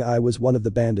 thinking I was one of the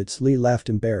bandits. Lee laughed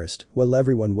embarrassed while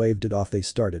everyone waved it off. They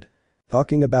started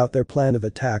talking about their plan of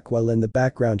attack while in the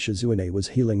background Shizune was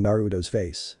healing Naruto's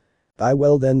face.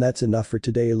 Well then, that's enough for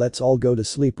today, let's all go to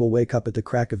sleep. We'll wake up at the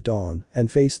crack of dawn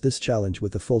and face this challenge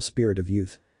with the full spirit of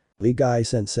youth. Lee, Guy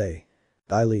Sensei.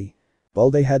 Lee. While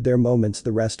they had their moments,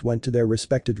 the rest went to their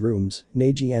respected rooms.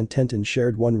 Neji and Tenten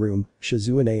shared one room,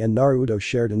 Shizune and Naruto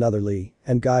shared another. Lee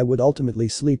and Guy would ultimately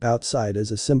sleep outside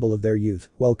as a symbol of their youth,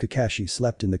 while Kakashi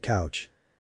slept in the couch.